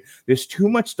convoluted. There's too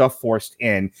much stuff forced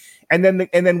in. And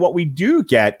then what we do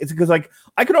get is, because like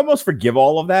I could almost forgive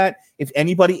all of that if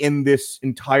anybody in this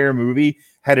entire movie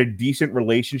had a decent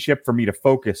relationship for me to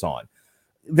focus on.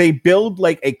 They build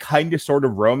like a kind of sort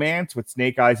of romance with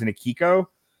Snake Eyes and Akiko.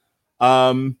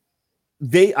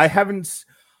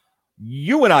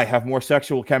 You and I have more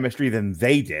sexual chemistry than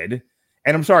they did.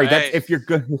 And I'm sorry, that's if you're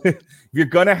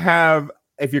gonna have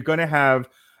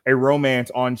a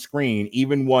romance on screen,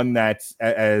 even one that's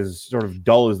as sort of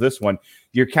dull as this one,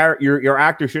 your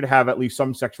actor should have at least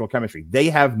some sexual chemistry. They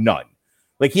have none.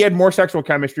 Like, he had more sexual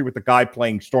chemistry with the guy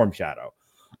playing Storm Shadow.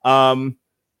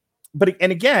 But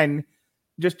again,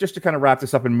 just to kind of wrap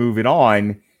this up and move it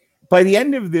on, by the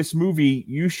end of this movie,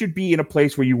 you should be in a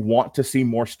place where you want to see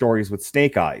more stories with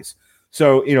Snake Eyes.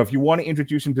 So, you know, if you want to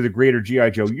introduce him to the greater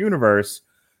G.I. Joe universe,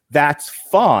 that's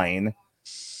fine.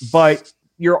 But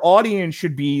your audience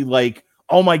should be like,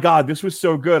 oh my God, this was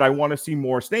so good. I want to see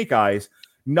more Snake Eyes.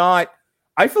 Not,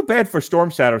 I feel bad for Storm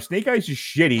Shadow. Snake Eyes is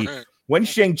shitty. When's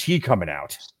Shang-Chi coming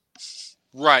out?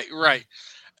 Right.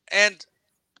 And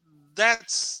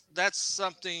that's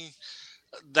something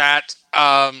that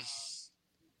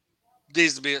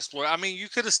needs to be explored. I mean, you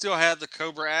could have still had the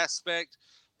Cobra aspect,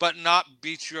 but not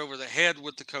beat you over the head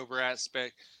with the Cobra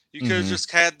aspect. You could have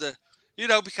just had the, you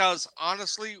know, because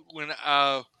honestly, when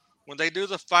they do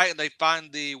the fight and they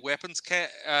find the weapons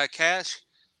cache,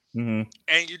 and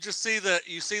you just see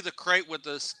the crate with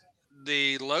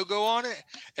the logo on it.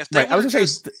 If they I was gonna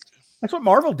say that's what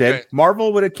Marvel did. Right.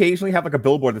 Marvel would occasionally have like a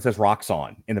billboard that says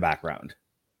 "Roxxon" in the background.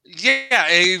 Yeah,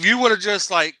 if you would have just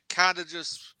like kind of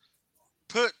just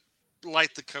put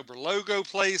like the Cobra logo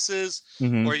places,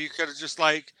 or you could have just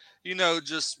like, you know,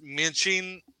 just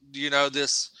mention, you know,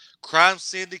 this crime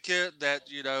syndicate that,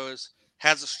 you know,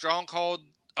 has a stronghold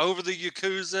over the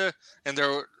Yakuza, and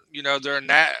they're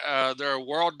a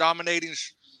world dominating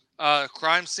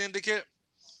crime syndicate.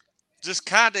 Just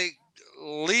kind of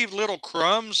leave little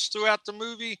crumbs throughout the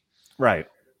movie, right?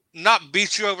 Not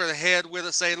beat you over the head with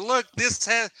it. Say, look, this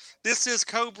is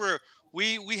Cobra.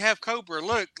 We have Cobra.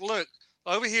 Look.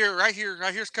 Over here, right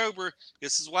here's Cobra.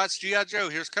 This is why it's G.I. Joe.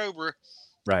 Here's Cobra.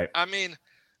 Right. I mean,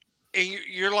 and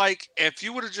you're like, if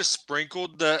you would have just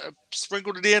sprinkled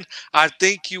it in, I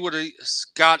think you would have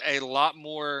got a lot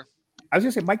more. I was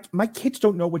gonna say, my kids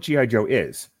don't know what G.I. Joe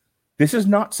is. This is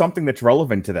not something that's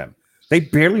relevant to them. They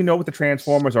barely know what the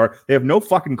Transformers are. They have no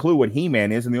fucking clue what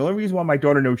He-Man is. And the only reason why my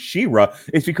daughter knows She-Ra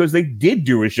is because they did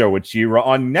do a show with She-Ra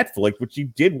on Netflix, which she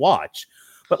did watch.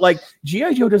 But like,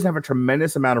 G.I. Joe doesn't have a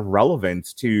tremendous amount of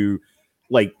relevance to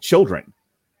like children.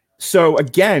 So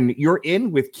again, you're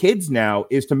in with kids now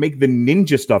is to make the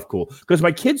ninja stuff cool. Because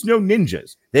my kids know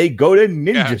ninjas. They go to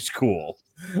ninja school.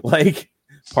 Like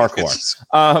parkour.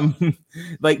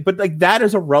 But that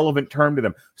is a relevant term to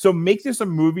them. So make this some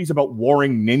movies about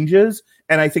warring ninjas,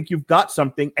 and I think you've got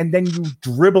something, and then you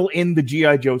dribble in the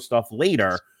G.I. Joe stuff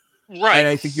later. Right. And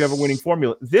I think you have a winning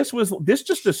formula. This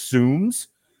just assumes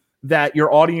that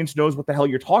your audience knows what the hell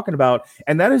you're talking about,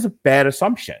 and that is a bad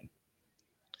assumption.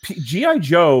 G.I.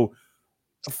 Joe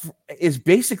is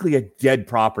basically a dead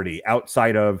property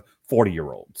outside of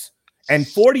 40-year-olds. And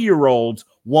 40-year-olds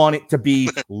want it to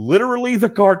be literally the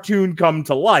cartoon come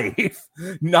to life,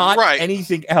 not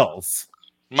anything else.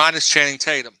 Minus Channing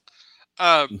Tatum.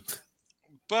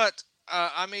 But,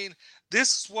 I mean,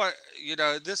 this is what, you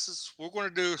know, we're going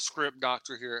to do a script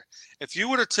doctor here. If you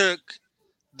would have took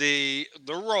the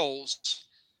roles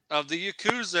of the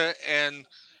Yakuza and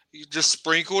you just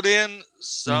sprinkled in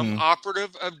some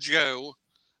operative of Joe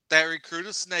that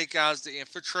recruited Snake Eyes to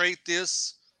infiltrate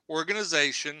this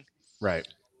organization, right?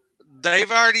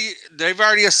 they've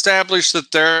already established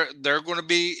that they're going to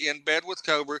be in bed with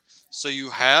Cobra, so you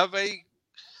have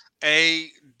a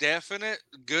definite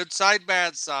good side,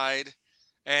 bad side,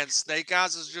 and Snake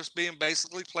Eyes is just being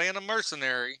basically playing a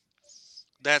mercenary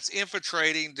that's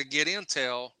infiltrating to get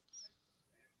intel.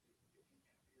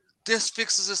 This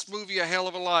fixes this movie a hell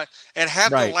of a lot. And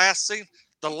have Right.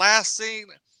 the last scene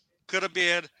could have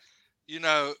been, you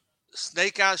know,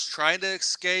 Snake Eyes trying to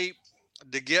escape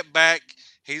to get back.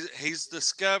 He's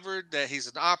discovered that he's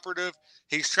an operative.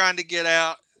 He's trying to get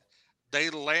out.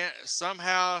 They land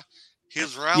somehow.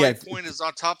 His rally point is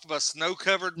on top of a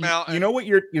snow-covered mountain. You know what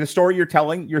the story you're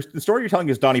telling? The story you're telling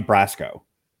is Donnie Brasco.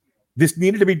 This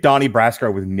needed to be Donnie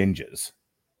Brasco with ninjas.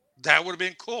 That would have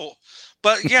been cool.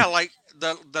 But yeah, like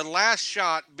the last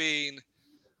shot being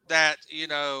that, you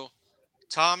know,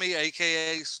 Tommy,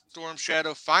 aka Storm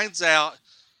Shadow, finds out,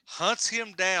 hunts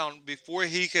him down before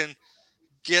he can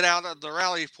get out of the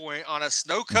rally point on a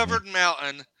snow-covered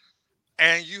mountain,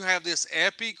 and you have this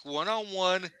epic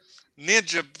one-on-one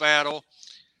ninja battle.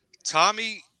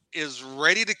 Tommy is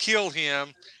ready to kill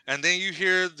him, and then you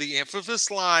hear the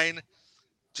infamous line,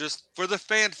 just for the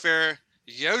fanfare,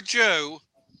 "Yo, Joe,"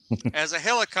 as a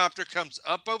helicopter comes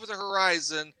up over the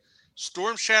horizon.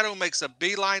 Storm Shadow makes a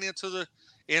beeline into the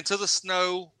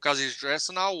snow because he's dressed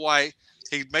in all white.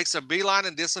 He makes a beeline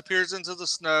and disappears into the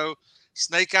snow.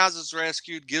 Snake Eyes is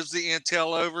rescued, gives the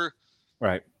intel over.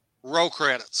 Right. Roll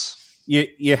credits.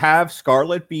 You have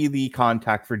Scarlet be the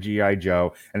contact for G.I.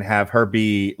 Joe and have her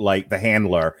be like the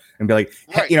handler and be like,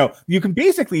 hey, you know, you can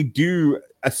basically do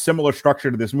a similar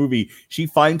structure to this movie. She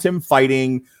finds him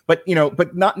fighting, but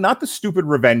not the stupid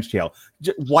revenge tale.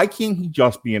 Why can't he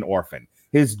just be an orphan?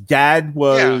 His dad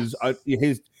was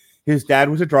his dad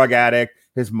was a drug addict.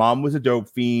 His mom was a dope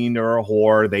fiend or a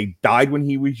whore. They died when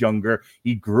he was younger.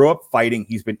 He grew up fighting.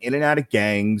 He's been in and out of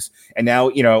gangs, and now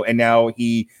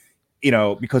he,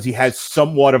 because he has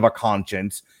somewhat of a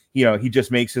conscience, he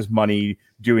just makes his money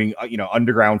doing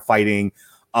underground fighting,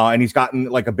 and he's gotten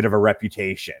like a bit of a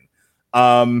reputation.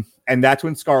 And that's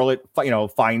when Scarlet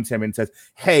finds him and says,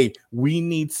 "Hey, we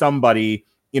need somebody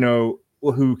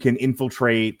who can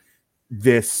infiltrate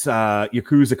this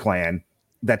Yakuza clan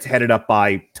that's headed up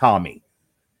by Tommy,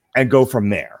 and go from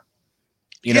there."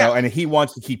 And he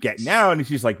wants to keep getting out, and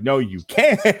she's like, "No, you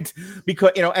can't,"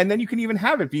 because and then you can even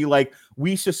have it be like,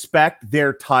 "We suspect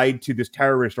they're tied to this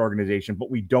terrorist organization, but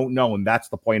we don't know, and that's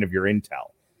the point of your intel.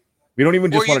 We don't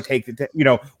even just want to take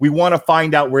we want to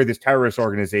find out where this terrorist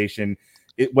organization,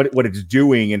 what it's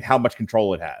doing, and how much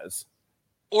control it has."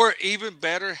 Or even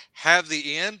better, have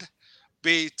the end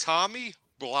be Tommy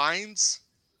blinds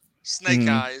Snake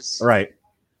Eyes, right?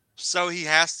 So he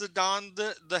has to don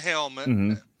the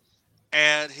helmet.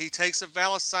 And he takes a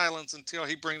vow of silence until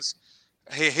he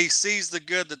sees the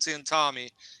good that's in Tommy.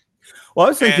 Well, I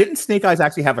was saying, didn't Snake Eyes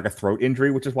actually have like a throat injury,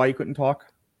 which is why he couldn't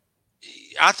talk?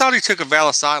 I thought he took a vow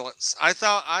of silence. I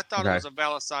thought it was a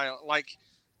vow of silence, like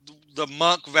the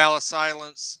monk vow of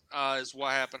silence is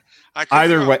what happened.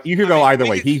 Either way, you could go either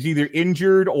way. He's either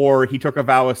injured or he took a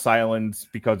vow of silence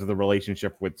because of the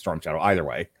relationship with Storm Shadow. Either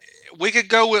way. We could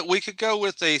go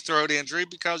with a throat injury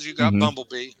because you got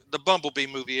Bumblebee. The Bumblebee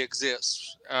movie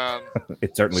exists.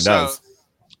 It certainly does.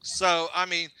 So I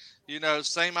mean,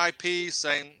 same IP,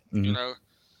 same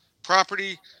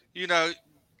property.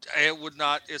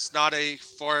 It's not a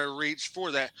far reach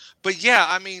for that. But yeah,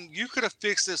 I mean, you could have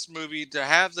fixed this movie to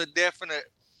have the definite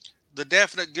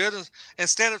good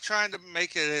instead of trying to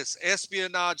make it as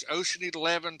espionage, Ocean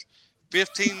 11.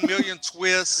 15 million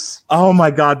twists. Oh my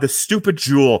God, the stupid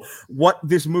jewel. What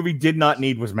this movie did not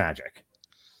need was magic.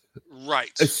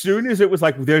 Right. As soon as it was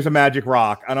like, there's a magic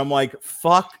rock, and I'm like,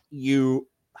 fuck you,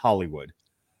 Hollywood.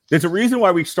 There's a reason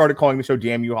why we started calling the show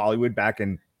Damn You Hollywood back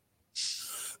in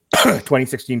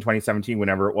 2016, 2017,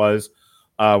 whenever it was,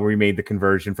 where we made the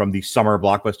conversion from the summer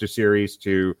blockbuster series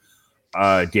to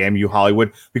Damn You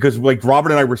Hollywood. Because like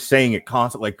Robert and I were saying it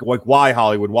constantly, like why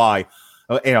Hollywood? Why?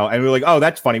 And we're like, oh,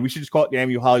 that's funny. We should just call it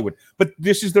Damn You Hollywood. But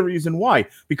this is the reason why,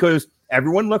 because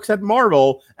everyone looks at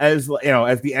Marvel as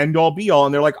as the end all be all,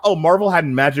 and they're like, oh, Marvel had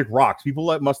magic rocks.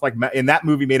 People must like, and that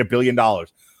movie made $1 billion.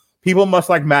 People must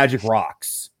like magic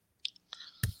rocks.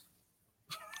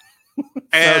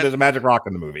 And so there's a magic rock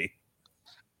in the movie.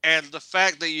 And the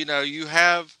fact that you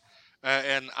have,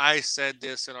 and I said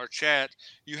this in our chat,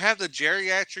 you have the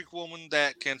geriatric woman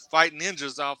that can fight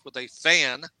ninjas off with a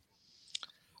fan.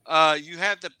 You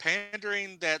have the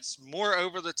pandering that's more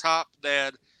over the top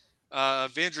than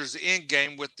Avengers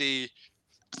Endgame, with the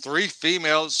 3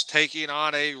 females taking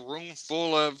on a room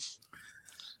full of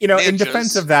You know, ninjas. in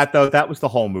defense of that, though, that was the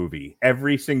whole movie.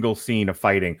 Every single scene of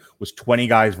fighting was 20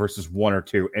 guys versus 1 or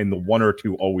 2, and the 1 or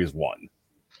 2 always won.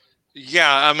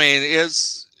 Yeah, I mean,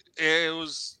 it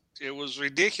was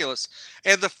ridiculous,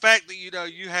 and the fact that you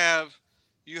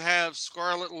have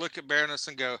Scarlet look at Baroness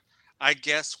and go, "I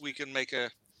guess we can make a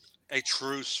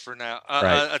truce for now,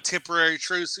 Right. a temporary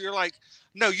truce." You're like,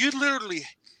 no, you literally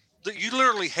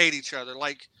hate each other.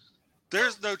 Like,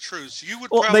 there's no truce. You would.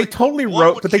 Well, probably, they totally one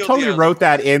wrote, would but they kill totally the other. wrote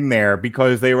that in there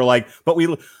because they were like, but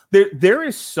there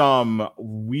is some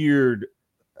weird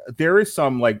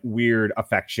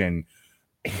affection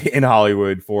in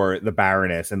Hollywood for the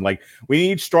Baroness, and like we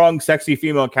need strong, sexy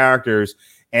female characters,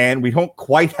 and we don't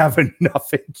quite have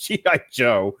enough in G.I.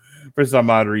 Joe for some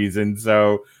odd reason.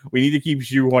 So we need to keep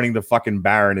shoehorning the fucking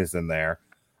Baroness in there.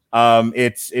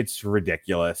 It's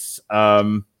ridiculous.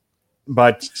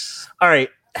 But all right,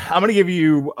 I'm gonna give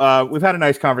you. We've had a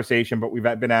nice conversation, but we've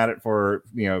been at it for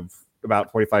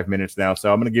about 45 minutes now.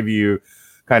 So I'm gonna give you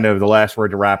kind of the last word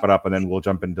to wrap it up, and then we'll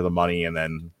jump into the money and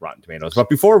then Rotten Tomatoes. But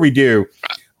before we do,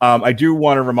 I do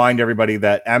want to remind everybody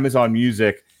that Amazon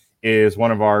Music is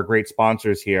one of our great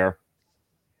sponsors here,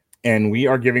 and we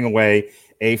are giving away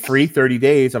a free 30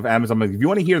 days of Amazon Music. If you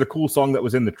want to hear the cool song that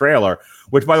was in the trailer,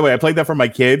 which, by the way, I played that for my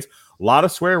kids. A lot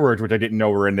of swear words, which I didn't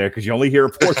know were in there because you only hear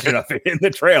a portion of it in the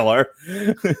trailer.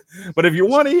 But if you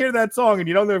want to hear that song and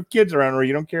you don't have kids around or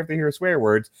you don't care if they hear swear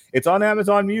words, it's on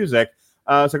Amazon Music.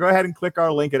 So go ahead and click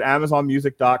our link at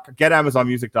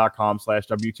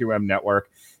getamazonmusic.com/W2M network,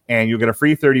 and you'll get a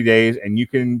free 30 days, and you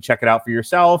can check it out for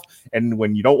yourself. And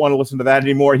when you don't want to listen to that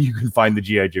anymore, you can find the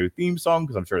G.I. Joe theme song,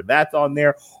 because I'm sure that's on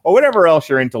there, or whatever else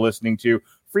you're into listening to.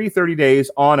 Free 30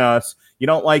 days on us. You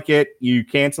don't like it, you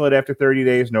cancel it after 30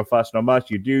 days. No fuss, no muss.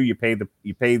 You do. You pay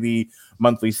the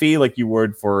monthly fee like you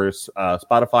would for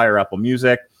Spotify or Apple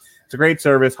Music. It's a great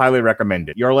service. Highly recommend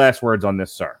it. Your last words on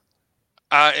this, sir.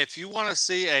 If you want to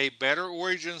see a better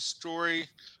origin story,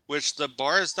 which the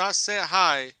bar is not set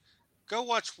high, go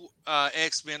watch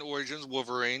X-Men Origins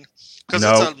Wolverine, because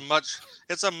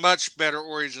it's a much better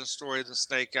origin story than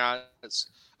Snake Eyes.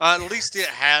 At least it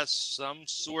has some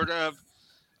sort of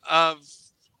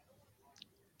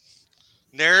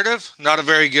narrative. Not a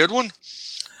very good one,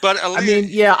 but at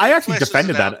least I actually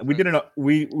defended that. We didn't.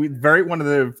 One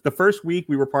of the first week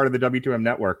we were part of the W2M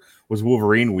network was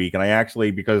Wolverine week, and I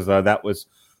actually, because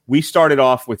we started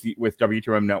off with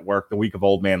W2M network the week of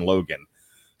Old Man Logan.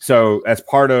 So as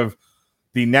part of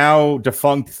the now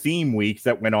defunct theme week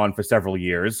that went on for several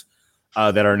years,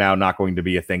 that are now not going to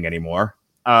be a thing anymore.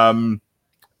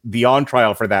 The on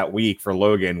trial for that week for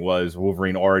Logan was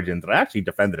Wolverine Origins, and I actually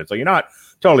defended it. So you're not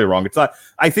totally wrong. It's not.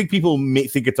 I think people may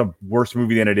think it's a worse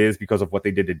movie than it is because of what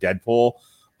they did to Deadpool.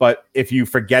 But if you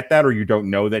forget that or you don't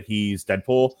know that he's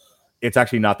Deadpool, it's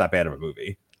actually not that bad of a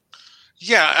movie.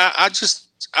 Yeah, I just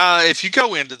if you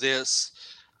go into this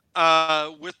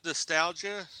with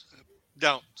nostalgia,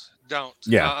 don't.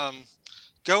 Yeah.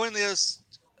 Go in this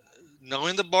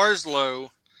knowing the bar's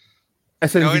low. I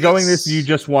said, if you're going this, you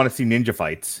just want to see ninja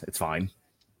fights. It's fine.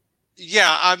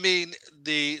 Yeah, I mean,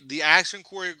 the action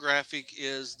choreographic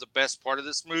is the best part of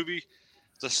this movie.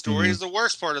 The story is the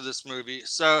worst part of this movie.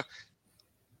 So,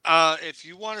 if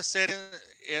you want to sit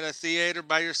in a theater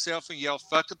by yourself and yell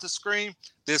 "fuck" at the screen,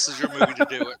 this is your movie to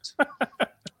do it.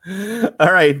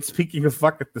 All right. Speaking of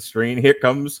fuck at the screen, here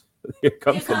comes the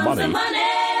money.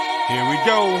 Here we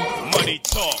go. Money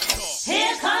talk.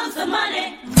 Here comes the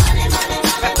money. Money, money, money,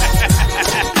 money.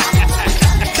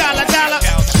 Dollar.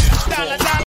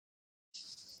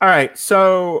 All right,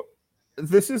 so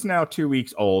this is now 2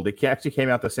 weeks old. It actually came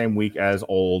out the same week as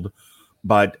Old,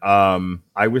 but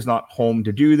I was not home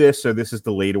to do this, so this is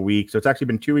delayed a week. So it's actually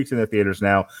been 2 weeks in the theaters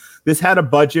now. This had a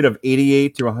budget of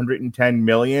 88 to 110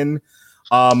 million.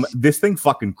 This thing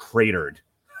fucking cratered.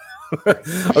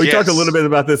 We talked a little bit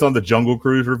about this on the Jungle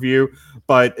Cruise review,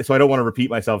 but so I don't want to repeat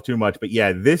myself too much. But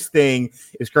yeah, this thing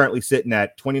is currently sitting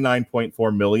at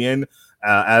 29.4 million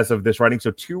as of this writing.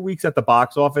 So 2 weeks at the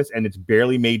box office, and it's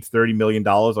barely made $30 million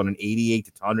on an 88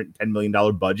 to 110 million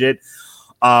dollar budget.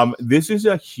 This is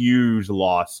a huge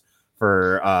loss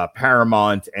for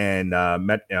Paramount and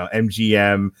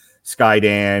MGM,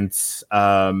 Skydance,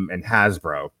 and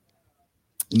Hasbro.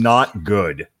 Not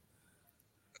good.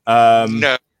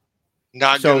 No.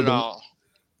 Not good at all.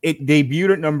 It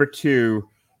debuted at number 2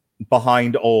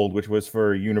 behind Old, which was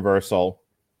for Universal.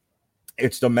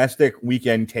 Its domestic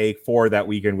weekend take for that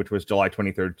weekend, which was July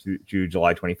 23rd to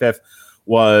July 25th,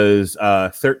 was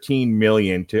 13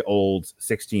 million to Old's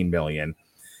 16 million.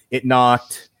 It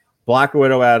knocked Black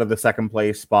Widow out of the second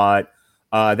place spot.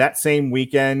 That same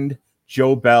weekend,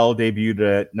 Joe Bell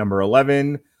debuted at number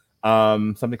 11.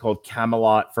 Something called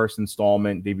Camelot first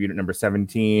installment debuted at number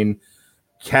 17.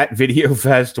 Cat Video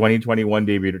Fest 2021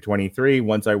 debuted at 23.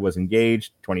 Once I Was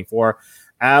Engaged 24.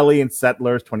 Alley and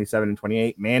Settlers 27 and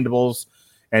 28. Mandibles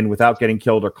and Without Getting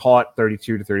Killed or Caught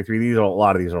 32 to 33. A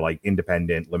lot of these are like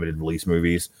independent limited release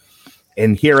movies.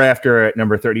 And Hereafter at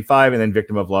number 35, and then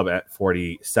Victim of Love at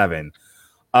 47.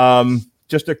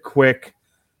 Just a quick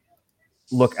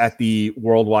look at the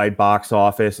worldwide box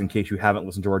office in case you haven't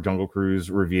listened to our Jungle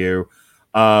Cruise review.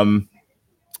 At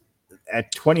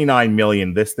 29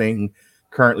 million, this thing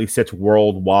currently sits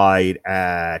worldwide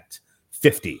at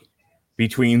 50.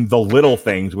 Between The Little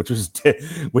Things, which was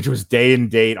day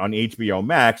and date on HBO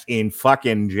Max in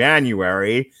fucking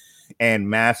January, and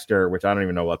Master, which I don't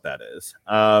even know what that is.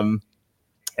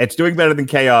 It's doing better than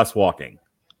Chaos Walking.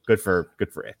 Good for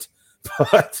it,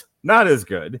 but not as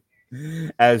good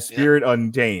as Spirit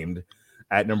Untamed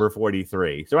at number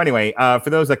 43. So anyway, for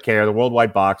those that care, the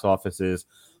worldwide box office is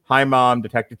Hi Mom,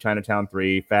 Detective Chinatown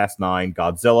 3, Fast 9,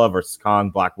 Godzilla vs. Kong,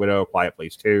 Black Widow, Quiet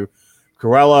Place 2,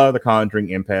 Cruella, The Conjuring,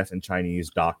 Impasse, and Chinese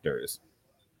Doctors.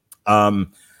 Like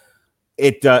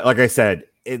I said,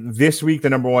 this week the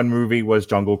number one movie was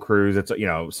Jungle Cruise. It's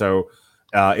so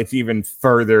it's even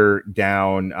further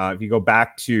down. If you go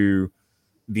back to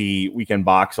the weekend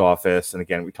box office, and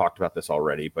again we talked about this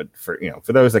already, but for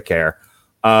those that care,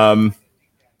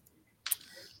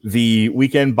 the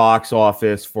weekend box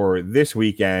office for this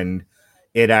weekend,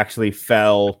 it actually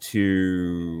fell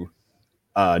to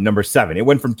number 7. It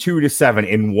went from 2 to 7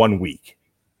 in 1 week.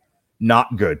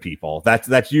 Not good, people.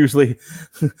 That's usually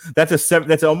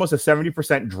that's almost a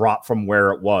 70% drop from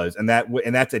where it was, and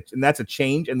that's a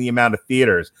change in the amount of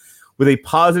theaters. With a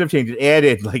positive change, it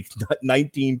added like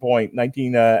 19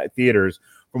 theaters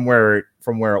from where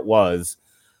it was.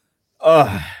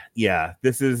 Yeah,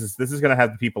 this is gonna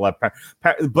have the people at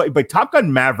but Top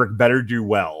Gun Maverick better do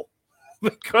well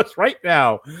because right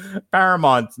now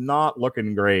Paramount's not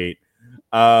looking great.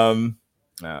 Oh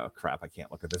crap! I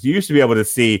can't look at this. You used to be able to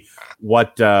see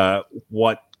what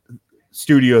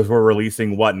studios were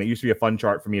releasing what, and it used to be a fun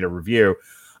chart for me to review,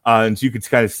 and so you could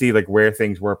kind of see like where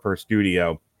things were per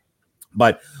studio.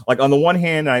 But like on the one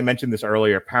hand, I mentioned this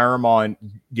earlier, Paramount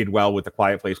did well with The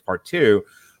Quiet Place Part 2,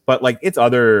 but like its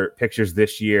other pictures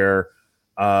this year,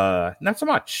 not so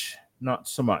much.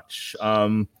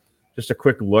 Just a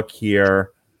quick look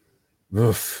here.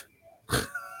 Oof.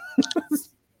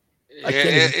 I can't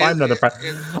even find another.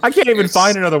 I can't even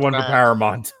find another one for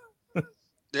Paramount.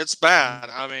 It's bad.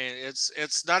 I mean,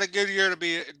 it's not a good year to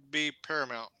be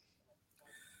Paramount.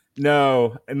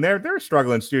 No, and they're a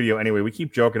struggling studio anyway. We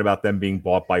keep joking about them being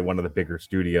bought by one of the bigger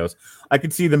studios. I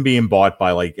could see them being bought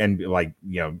by Comcast,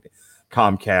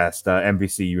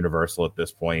 NBC, Universal at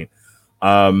this point.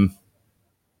 I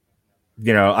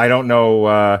don't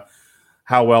know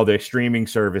how well their streaming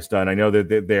service done. I know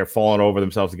that they're falling over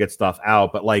themselves to get stuff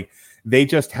out, but like they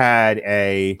just had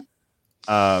a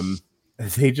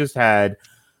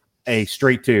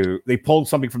they pulled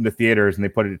something from the theaters and they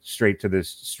put it straight to this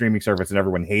streaming service and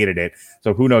everyone hated it.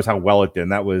 So who knows how well it did.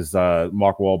 And that was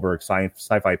Mark Wahlberg's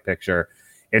sci-fi picture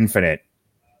Infinite.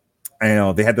 I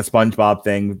know they had the SpongeBob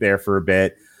thing there for a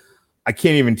bit. I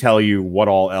can't even tell you what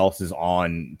all else is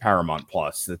on Paramount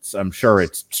Plus. I'm sure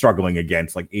it's struggling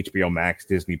against like HBO Max,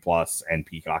 Disney Plus, and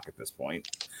Peacock at this point.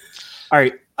 All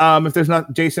right. If there's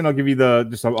not, Jason, I'll give you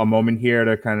just a moment here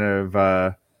to kind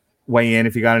of weigh in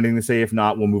if you got anything to say. If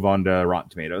not, we'll move on to Rotten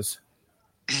Tomatoes.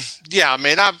 Yeah, I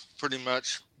mean, I've pretty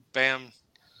much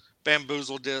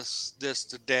bamboozled this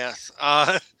to death.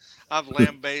 I've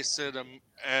lambasted him.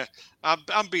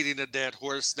 I'm beating a dead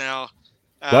horse now.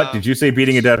 What? Did you say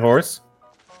beating a dead horse?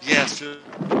 Yes.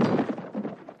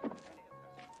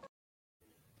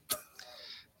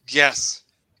 Yes.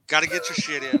 Got to get your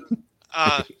shit in.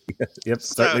 Yep,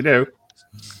 certainly do.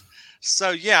 So,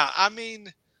 yeah, I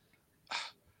mean,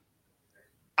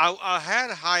 I had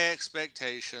high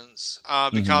expectations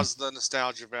because of the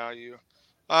nostalgia value.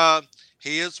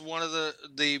 He is one of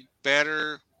the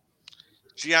better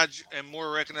G.I. and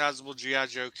more recognizable G.I.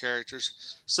 Joe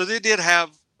characters. So they did have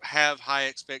high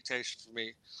expectations for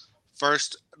me.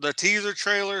 First, the teaser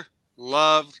trailer,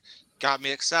 loved, got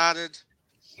me excited.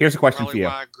 Here's a question for you.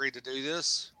 Why I agreed to do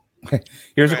this.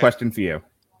 Here's a question for you.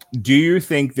 Do you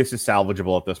think this is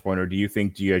salvageable at this point, or do you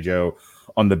think G.I. Joe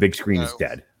on the big screen is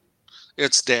dead?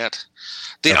 It's dead.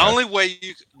 The only way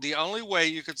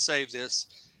you could save this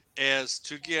is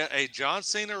to get a John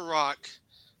Cena Rock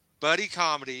buddy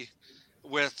comedy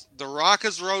with The Rock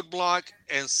as Roadblock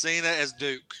and Cena as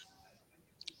Duke.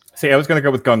 See, I was going to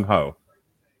go with Gung Ho.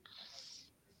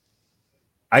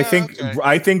 I Oh, think okay.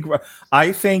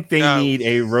 I think they No. need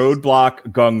a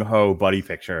Roadblock Gung Ho buddy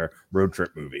picture road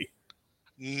trip movie.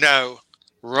 No.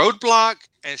 Roadblock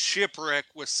and Shipwreck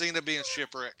with Cena being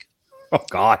Shipwreck. Oh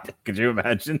God, could you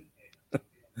imagine?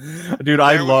 Dude,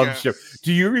 I There we love go. Ship.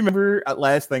 Do you remember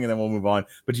last thing, and then we'll move on?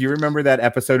 But do you remember that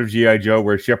episode of GI Joe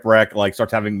where Shipwreck like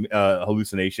starts having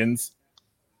hallucinations?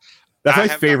 That's I my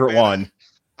have not, favorite man, one.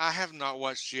 I have not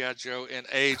watched G.I. Joe in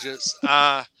ages.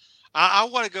 I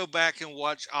want to go back and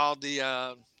watch all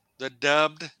the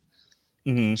dubbed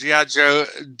Mhm.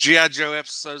 G.I. Joe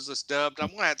episodes that's dubbed. I'm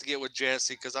gonna have to get with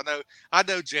Jesse because I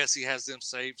know Jesse has them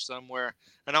saved somewhere,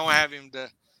 and I want to have him to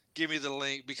give me the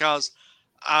link because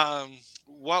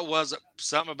what was it?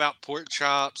 Something about pork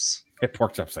chops.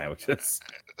 Pork chop sandwiches.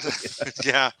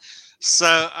 Yeah.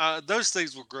 So those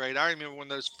things were great. I remember when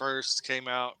those first came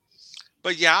out.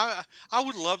 But yeah, I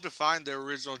would love to find the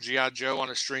original G.I. Joe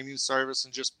on a streaming service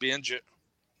and just binge it.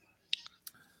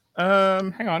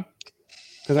 Hang on,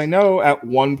 because I know at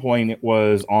one point it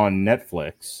was on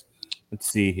Netflix. Let's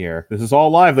see here. This is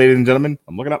all live, ladies and gentlemen.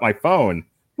 I'm looking at my phone.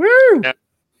 Woo! Yeah.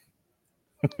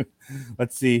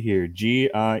 Let's see here.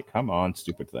 G.I. Come on,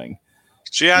 stupid thing.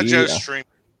 G.I. Joe G.I. stream.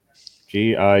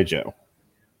 G.I. Joe.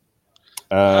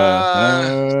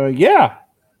 Yeah.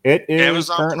 It is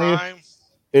Amazon currently Prime.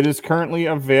 it is currently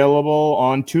available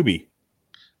on Tubi.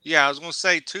 Yeah, I was gonna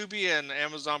say Tubi and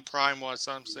Amazon Prime was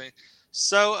something.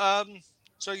 So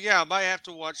yeah, I might have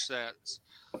to watch that.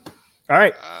 All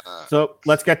right. Uh, So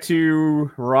let's get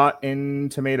to Rotten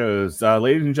Tomatoes.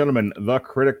 Ladies and gentlemen, the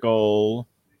critical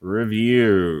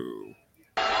review.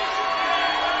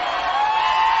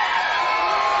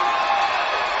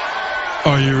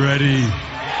 Are you ready?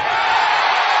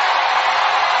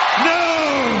 No!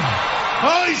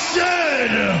 I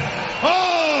said,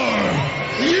 are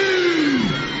you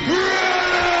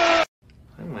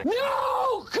ready?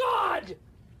 No, God!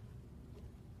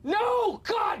 No,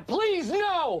 God, please,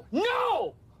 no!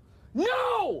 No!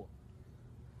 No!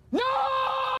 No!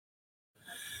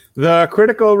 The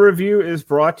critical review is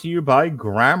brought to you by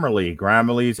Grammarly.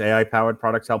 Grammarly's AI-powered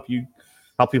products help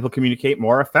people communicate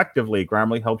more effectively.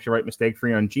 Grammarly helps you write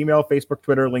mistake-free on Gmail, Facebook,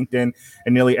 Twitter, LinkedIn,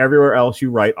 and nearly everywhere else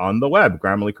you write on the web.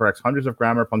 Grammarly corrects hundreds of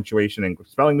grammar, punctuation, and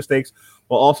spelling mistakes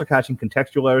while also catching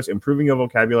contextual errors, improving your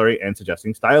vocabulary, and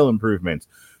suggesting style improvements.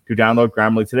 To download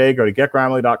Grammarly today, go to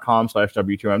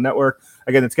getgrammarly.com/W2M network.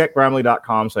 Again, it's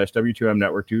getgrammarly.com/W2M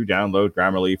network to download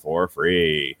Grammarly for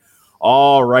free.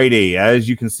 All righty. As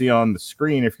you can see on the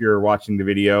screen, if you're watching the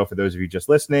video, for those of you just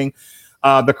listening,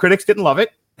 the critics didn't love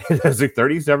it. It has a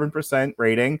 37%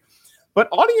 rating, but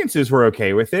audiences were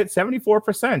okay with it.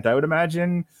 74%. I would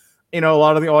imagine, a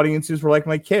lot of the audiences were like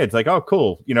my kids, like, oh,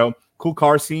 cool, cool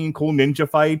car scene, cool ninja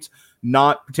fights,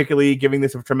 not particularly giving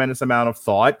this a tremendous amount of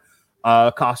thought.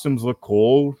 Costumes look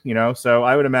cool, so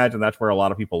I would imagine that's where a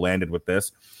lot of people landed with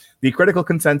this. The critical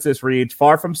consensus reads,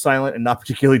 far from silent and not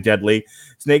particularly deadly,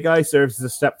 Snake Eyes serves as a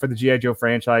step for the G.I. Joe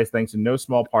franchise, thanks in no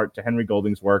small part to Henry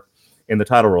Golding's work in the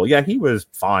title role. Yeah, he was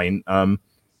fine.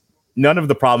 None of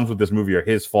the problems with this movie are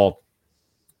his fault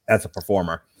as a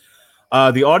performer.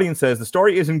 The audience says the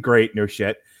story isn't great, no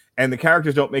shit, and the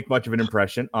characters don't make much of an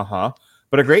impression, but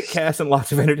a great cast and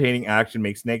lots of entertaining action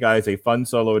makes Snake Eyes a fun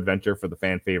solo adventure for the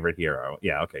fan favorite hero.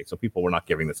 Yeah, okay, so people were not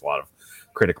giving this a lot of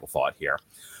critical thought here.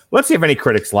 Let's see if any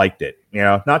critics liked it.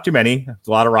 Not too many. There's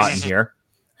a lot of rotten here.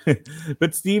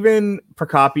 But Stephen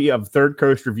Procopi of Third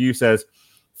Coast Review says,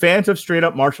 fans of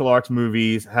straight-up martial arts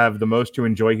movies have the most to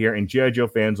enjoy here, and G.I. Joe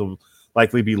fans will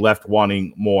likely be left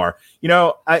wanting more.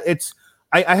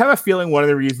 I have a feeling one of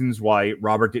the reasons why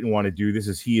Robert didn't want to do this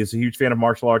is he is a huge fan of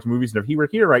martial arts movies, and if he were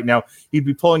here right now, he'd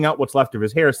be pulling out what's left of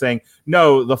his hair saying,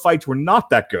 no, the fights were not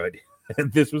that good.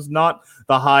 This was not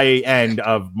the high end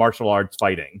of martial arts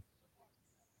fighting.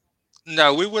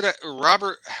 no,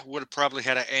 Robert would have probably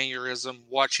had an aneurysm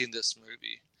watching this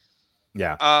movie.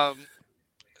 Yeah.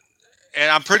 And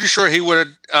I'm pretty sure he would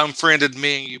have unfriended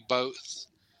me and you both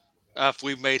if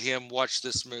we made him watch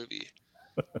this movie.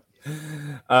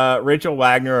 Rachel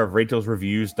Wagner of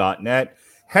rachelsreviews.net.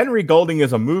 Henry Golding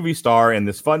is a movie star in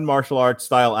this fun martial arts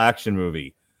style action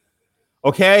movie.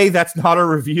 Okay, that's not a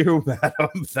review, madam.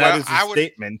 That is a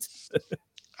statement.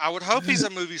 I would hope he's a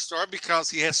movie star because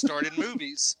he has starred in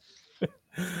movies.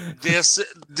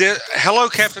 Hello,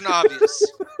 Captain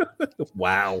Obvious.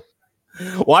 Wow.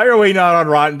 Why are we not on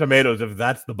Rotten Tomatoes if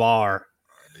that's the bar?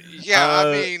 Yeah,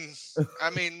 I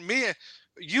mean,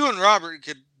 you and Robert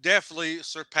could definitely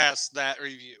surpass that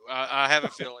review. I have a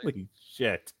feeling. Holy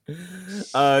shit.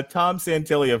 Tom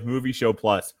Santilli of Movie Show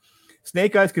Plus.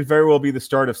 Snake Eyes could very well be the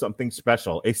start of something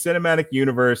special, a cinematic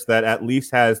universe that at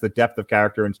least has the depth of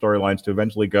character and storylines to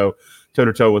eventually go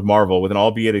toe-to-toe with Marvel, with an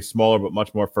albeit a smaller but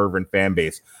much more fervent fan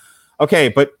base. Okay,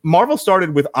 but Marvel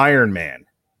started with Iron Man.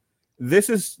 This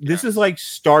is like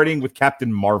starting with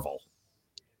Captain Marvel.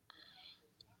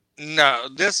 No,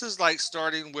 this is like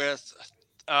starting with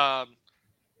Thor: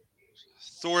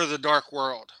 The Dark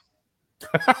World.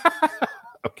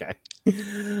 Okay.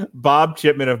 Bob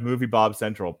Chipman of Movie Bob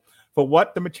Central. For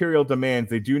what the material demands,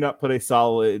 they do put a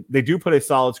solid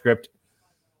script.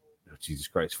 Oh, Jesus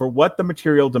Christ. For what the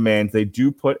material demands, they do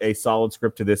put a solid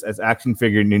script to this as action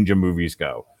figure ninja movies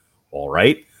go. All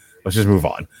right. Let's just move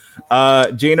on.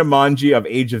 Jaina Manji of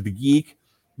Age of the Geek.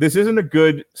 This isn't a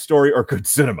good story or good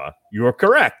cinema. You are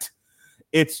correct.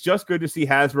 It's just good to see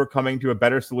Hasbro coming to a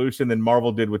better solution than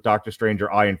Marvel did with Doctor Strange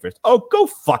or Iron Fist. Oh, go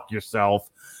fuck yourself.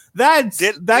 That's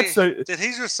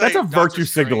a virtue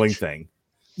signaling thing.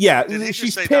 Yeah,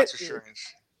 she's pissed.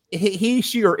 He,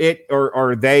 she, or it,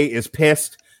 or they is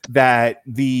pissed that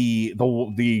the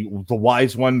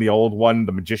wise one, the old one,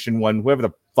 the magician one, whoever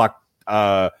the fuck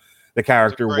the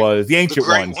character was, the ancient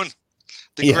one,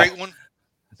 the great one,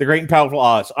 the great and powerful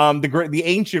Oz. The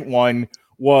ancient one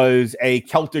was a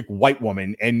Celtic white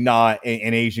woman and not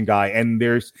an Asian guy, and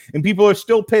people are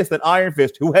still pissed that Iron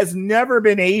Fist, who has never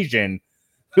been Asian,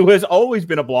 who has always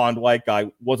been a blonde white guy,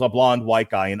 was a blonde white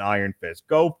guy in Iron Fist.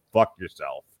 Go fuck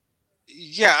yourself.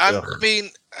 Yeah,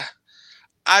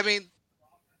 I mean,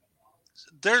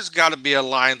 there's got to be a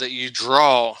line that you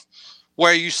draw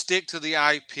where you stick to the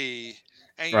IP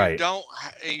and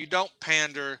you don't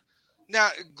pander.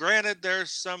 Now, granted,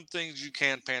 there's some things you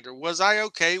can pander. Was I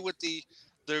okay with the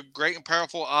great and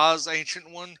powerful Oz ancient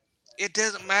one? It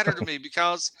doesn't matter to me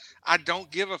because I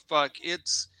don't give a fuck.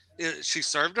 She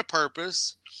served a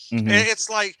purpose. Mm-hmm. It's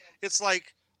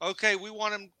like okay, we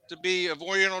want him to be of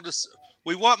Oriental.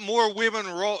 We want more women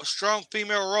strong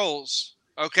female roles.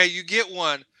 Okay, you get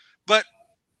one, but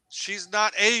she's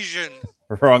not Asian.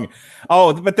 Wrong.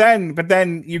 Oh, but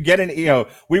then you get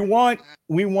we want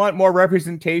more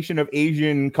representation of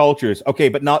Asian cultures. Okay,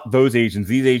 but not those Asians.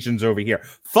 These Asians over here.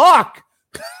 Fuck.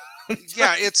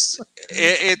 Yeah,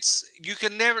 you're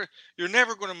never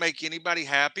going to make anybody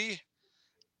happy.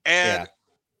 And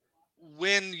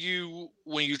when you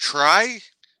try,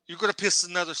 you're going to piss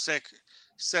another set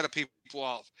of people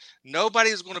off. Nobody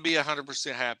is going to be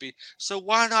 100% happy. So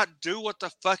why not do what the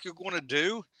fuck you're going to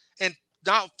do and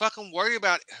not fucking worry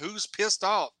about who's pissed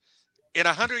off? In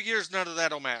 100 years, none of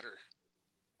that'll matter.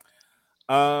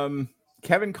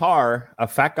 Kevin Carr, a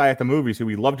fat guy at the movies, who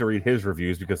we love to read his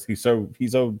reviews because he's so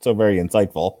very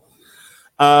insightful.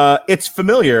 It's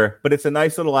familiar, but it's a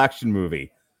nice little action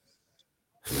movie.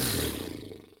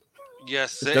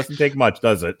 Yes, it doesn't take much,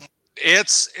 does it?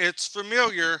 It's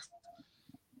familiar.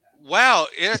 Wow,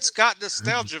 it's got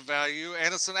nostalgia value,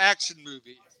 and it's an action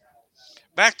movie.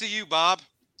 Back to you, Bob.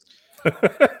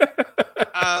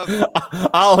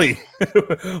 Ollie,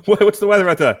 what's the weather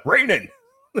out there? Raining,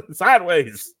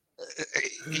 sideways.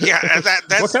 Yeah,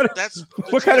 that's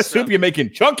what kind of soup you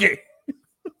making? Chunky.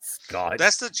 God,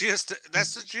 that's the gist.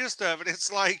 That's the gist of it.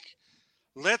 It's like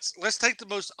let's take the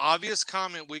most obvious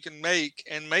comment we can make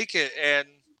and make it and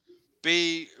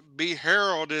be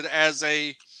heralded as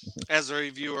a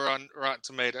reviewer on Rotten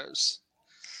Tomatoes.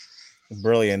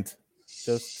 Brilliant,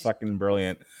 just fucking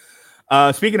brilliant.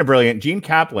 Speaking of brilliant, Gene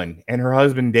Kaplan and her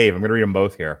husband Dave. I'm going to read them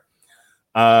both here.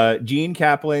 Gene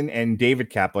Kaplan and David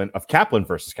Kaplan of Kaplan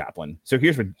versus Kaplan. So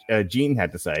here's what Gene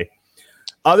had to say.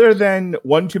 Other than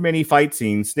one too many fight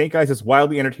scenes, Snake Eyes is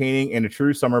wildly entertaining and a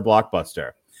true summer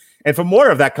blockbuster. And for more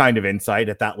of that kind of insight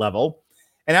at that level,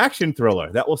 an action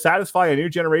thriller that will satisfy a new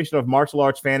generation of martial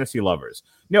arts fantasy lovers.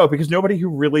 No, because nobody who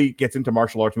really gets into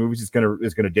martial arts movies is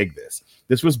gonna dig this.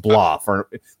 This was blah for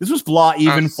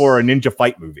even for a ninja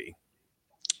fight movie.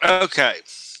 Okay,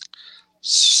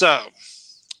 so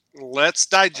let's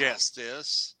digest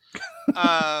this.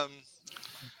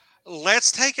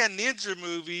 Let's take a ninja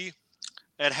movie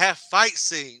that have fight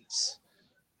scenes.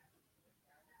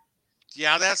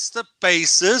 Yeah, that's the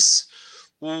basis.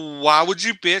 Why would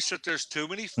you bitch if there's too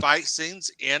many fight scenes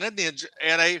in a ninja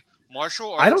and a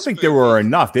martial arts? I don't think there were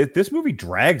enough. This movie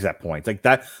drags at points like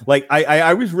that. Like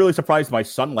I was really surprised my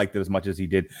son liked it as much as he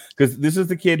did, because this is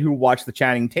the kid who watched the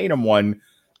Channing Tatum one,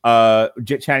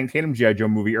 Channing Tatum G.I. Joe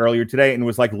movie earlier today, and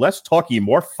was like, less talky,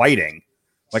 more fighting.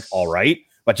 Like, all right,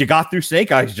 but you got through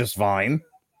Snake Eyes just fine.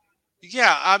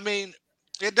 Yeah, I mean,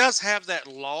 it does have that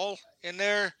lull in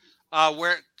there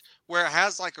where it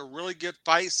has like a really good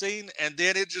fight scene, and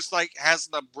then it just like has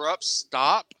an abrupt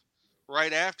stop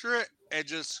right after it, and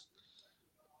just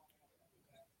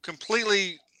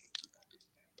completely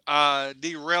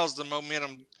derails the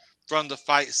momentum from the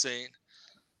fight scene.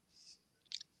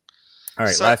 All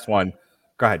right, So- last one.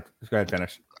 Go ahead. Go ahead,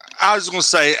 finish. I was going to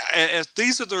say, if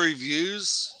these are the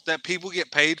reviews that people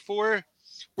get paid for,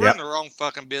 we're Yep. in the wrong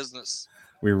fucking business.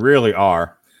 We really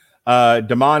are.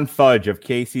 Damon Fudge of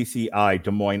KCCI,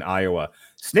 Des Moines, Iowa.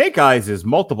 Snake Eyes is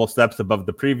multiple steps above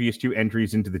the previous two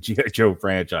entries into the G.I. Joe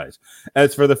franchise.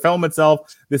 As for the film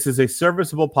itself, this is a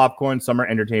serviceable popcorn summer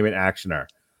entertainment actioner.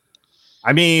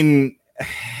 I mean,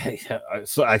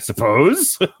 so I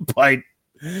suppose, but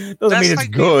doesn't That's mean it's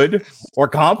like good or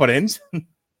competent.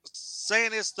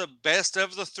 Saying it's the best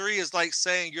of the three is like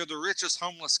saying you're the richest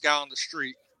homeless guy on the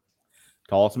street.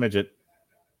 Tallest midget.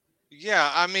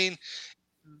 Yeah, I mean,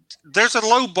 there's a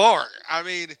low bar. I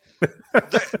mean,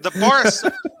 the bar is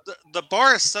the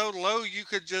bar is so low you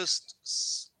could just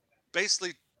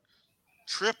basically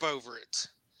trip over it.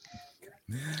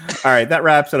 All right, that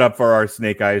wraps it up for our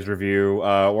Snake Eyes review.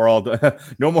 We're all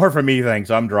no more from me, thanks.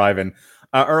 I'm driving.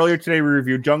 Earlier today, we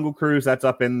reviewed Jungle Cruise. That's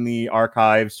up in the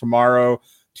archives. Tomorrow,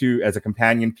 as a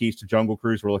companion piece to Jungle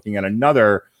Cruise, we're looking at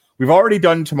another. We've already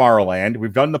done Tomorrowland.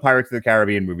 We've done the Pirates of the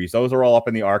Caribbean movies. Those are all up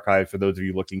in the archives for those of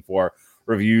you looking for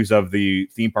reviews of the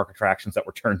theme park attractions that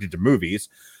were turned into movies.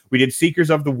 We did Seekers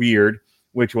of the Weird,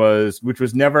 which was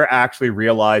never actually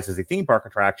realized as a theme park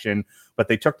attraction, but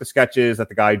they took the sketches that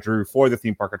the guy drew for the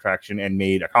theme park attraction and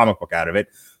made a comic book out of it.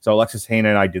 So Alexis Hana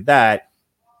and I did that.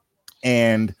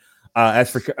 And as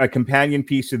for a companion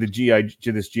piece to this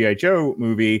G.I. Joe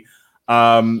movie,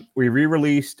 we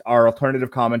re-released our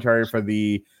alternative commentary for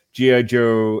the G.I.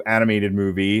 Joe animated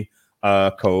movie,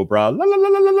 Cobra,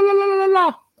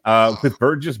 with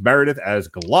Burgess Meredith as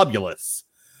Globulus.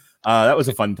 That was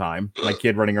a fun time. My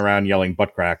kid running around yelling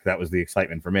butt crack. That was the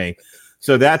excitement for me.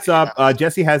 So that's up.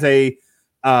 Jesse has a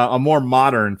more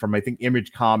modern from, I think,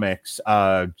 Image Comics,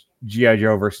 G.I.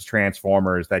 Joe versus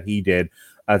Transformers that he did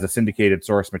as a syndicated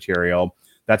source material.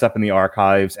 That's up in the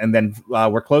archives. And then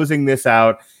we're closing this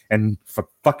out and for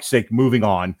fuck's sake, moving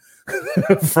on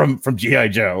from G.I.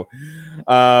 Joe.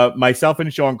 Myself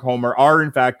and Sean Comer are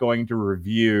in fact going to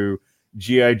review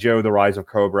G.I. Joe, The Rise of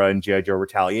Cobra and G.I. Joe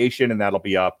Retaliation. And that'll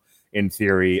be up in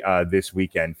theory this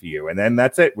weekend for you. And then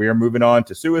that's it. We are moving on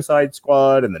to Suicide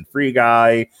Squad and then Free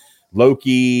Guy,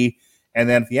 Loki. And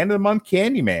then at the end of the month,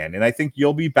 Candyman. And I think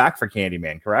you'll be back for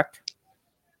Candyman, correct?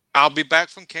 I'll be back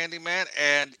from Candyman,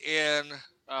 and in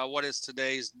what is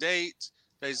today's date?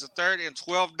 Today's the 3rd. In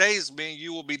 12 days, me and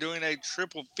you will be doing a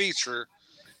triple feature.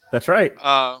 That's right.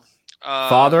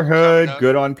 Fatherhood,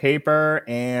 Good on Paper,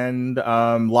 and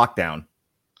Lockdown.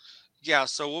 Yeah,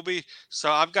 so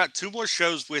I've got 2 more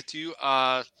shows with you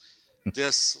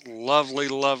this lovely,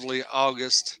 lovely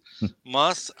August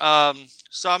month.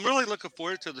 So I'm really looking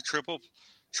forward to the triple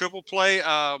play.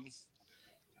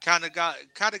 Kind of got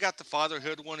the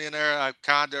fatherhood one in there. I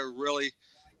kind of really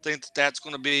think that's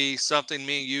going to be something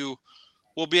me and you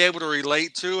will be able to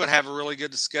relate to and have a really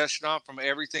good discussion on from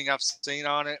everything I've seen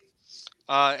on it.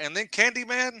 And then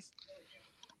Candyman,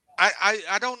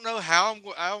 I don't know how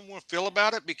I'm going to feel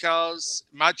about it because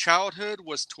my childhood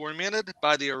was tormented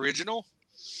by the original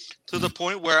to the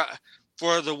point where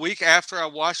for the week after I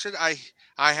watched it,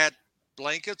 I had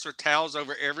blankets or towels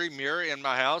over every mirror in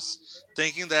my house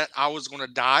thinking that I was going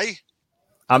to die.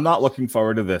 I'm not looking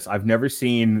forward to this. I've never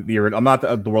seen I'm not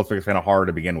the world's biggest fan of horror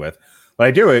to begin with, but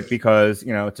I do it because,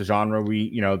 it's a genre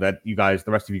that the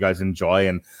rest of you guys enjoy.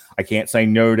 And I can't say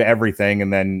no to everything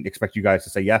and then expect you guys to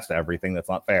say yes to everything. That's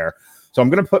not fair. So I'm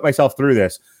going to put myself through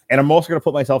this. And I'm also going to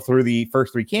put myself through the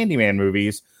first 3 Candyman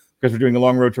movies because we're doing a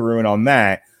Long Road to Ruin on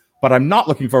that. But I'm not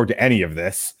looking forward to any of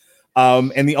this.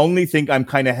 And the only thing I'm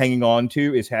kind of hanging on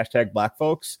to is #Black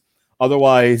folks.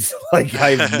 Otherwise, I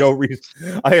have no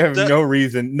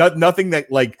reason. Nothing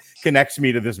that connects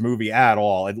me to this movie at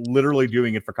all. I'm literally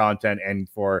doing it for content and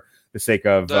for the sake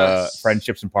of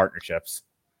friendships and partnerships.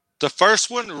 The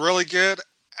first one really good,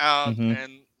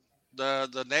 and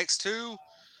the next 2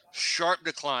 sharp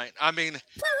decline. I mean,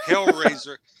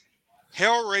 Hellraiser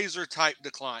type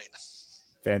decline.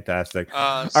 Fantastic.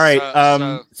 All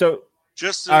right. So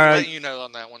just to let you know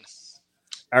on that one.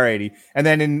 Alrighty. And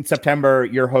then in September,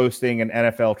 you're hosting an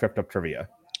NFL Tripped Up Trivia.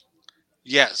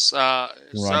 Yes. So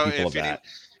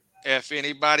if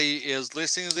anybody is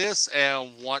listening to this and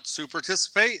wants to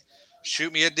participate,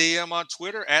 shoot me a DM on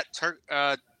Twitter at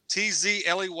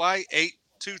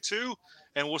TZLEY822,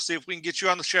 and we'll see if we can get you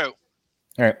on the show.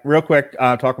 All right. Real quick,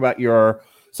 talk about your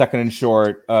second and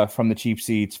short from the Cheap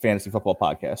Seats Fantasy Football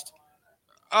Podcast.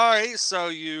 All right. So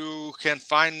you can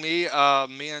find me.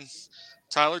 Me and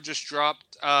Tyler just dropped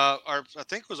I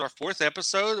think it was our 4th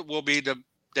episode. We'll be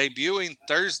debuting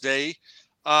Thursday.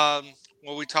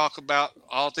 where we talk about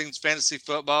all things fantasy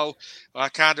football. I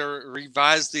kind of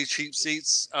revised the cheap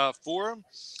seats forum.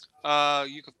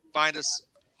 You can find us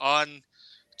on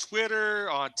Twitter,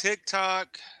 on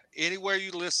TikTok, anywhere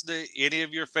you listen to any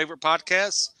of your favorite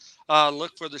podcasts.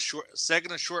 Look for the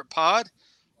Second and Short Pod.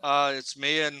 It's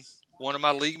me and one of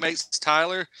my league mates,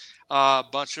 Tyler. A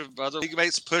bunch of other league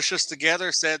mates pushed us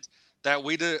together, said that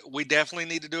we definitely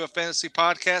need to do a fantasy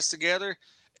podcast together.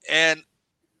 And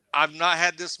I've not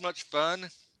had this much fun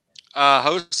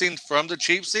hosting from the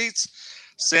cheap seats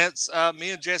since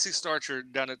me and Jesse Starcher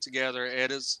done it together.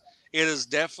 It is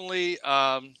definitely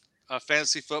a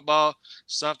fantasy football,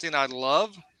 something I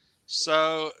love.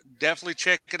 So definitely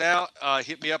check it out.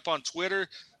 Hit me up on Twitter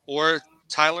or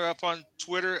Tyler up on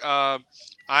Twitter. I'm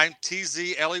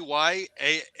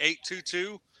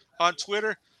TZLEY822 on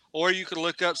Twitter, or you can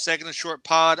look up Second and Short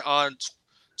Pod on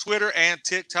Twitter and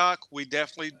TikTok. We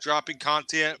definitely dropping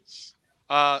content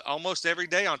almost every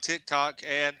day on TikTok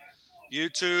and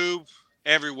YouTube,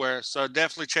 everywhere. So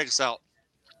definitely check us out.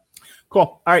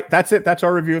 Cool. All right, that's it. That's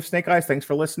our review of Snake Eyes. Thanks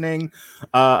for listening.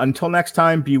 Until next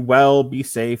time, be well, be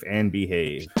safe, and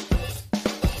behave.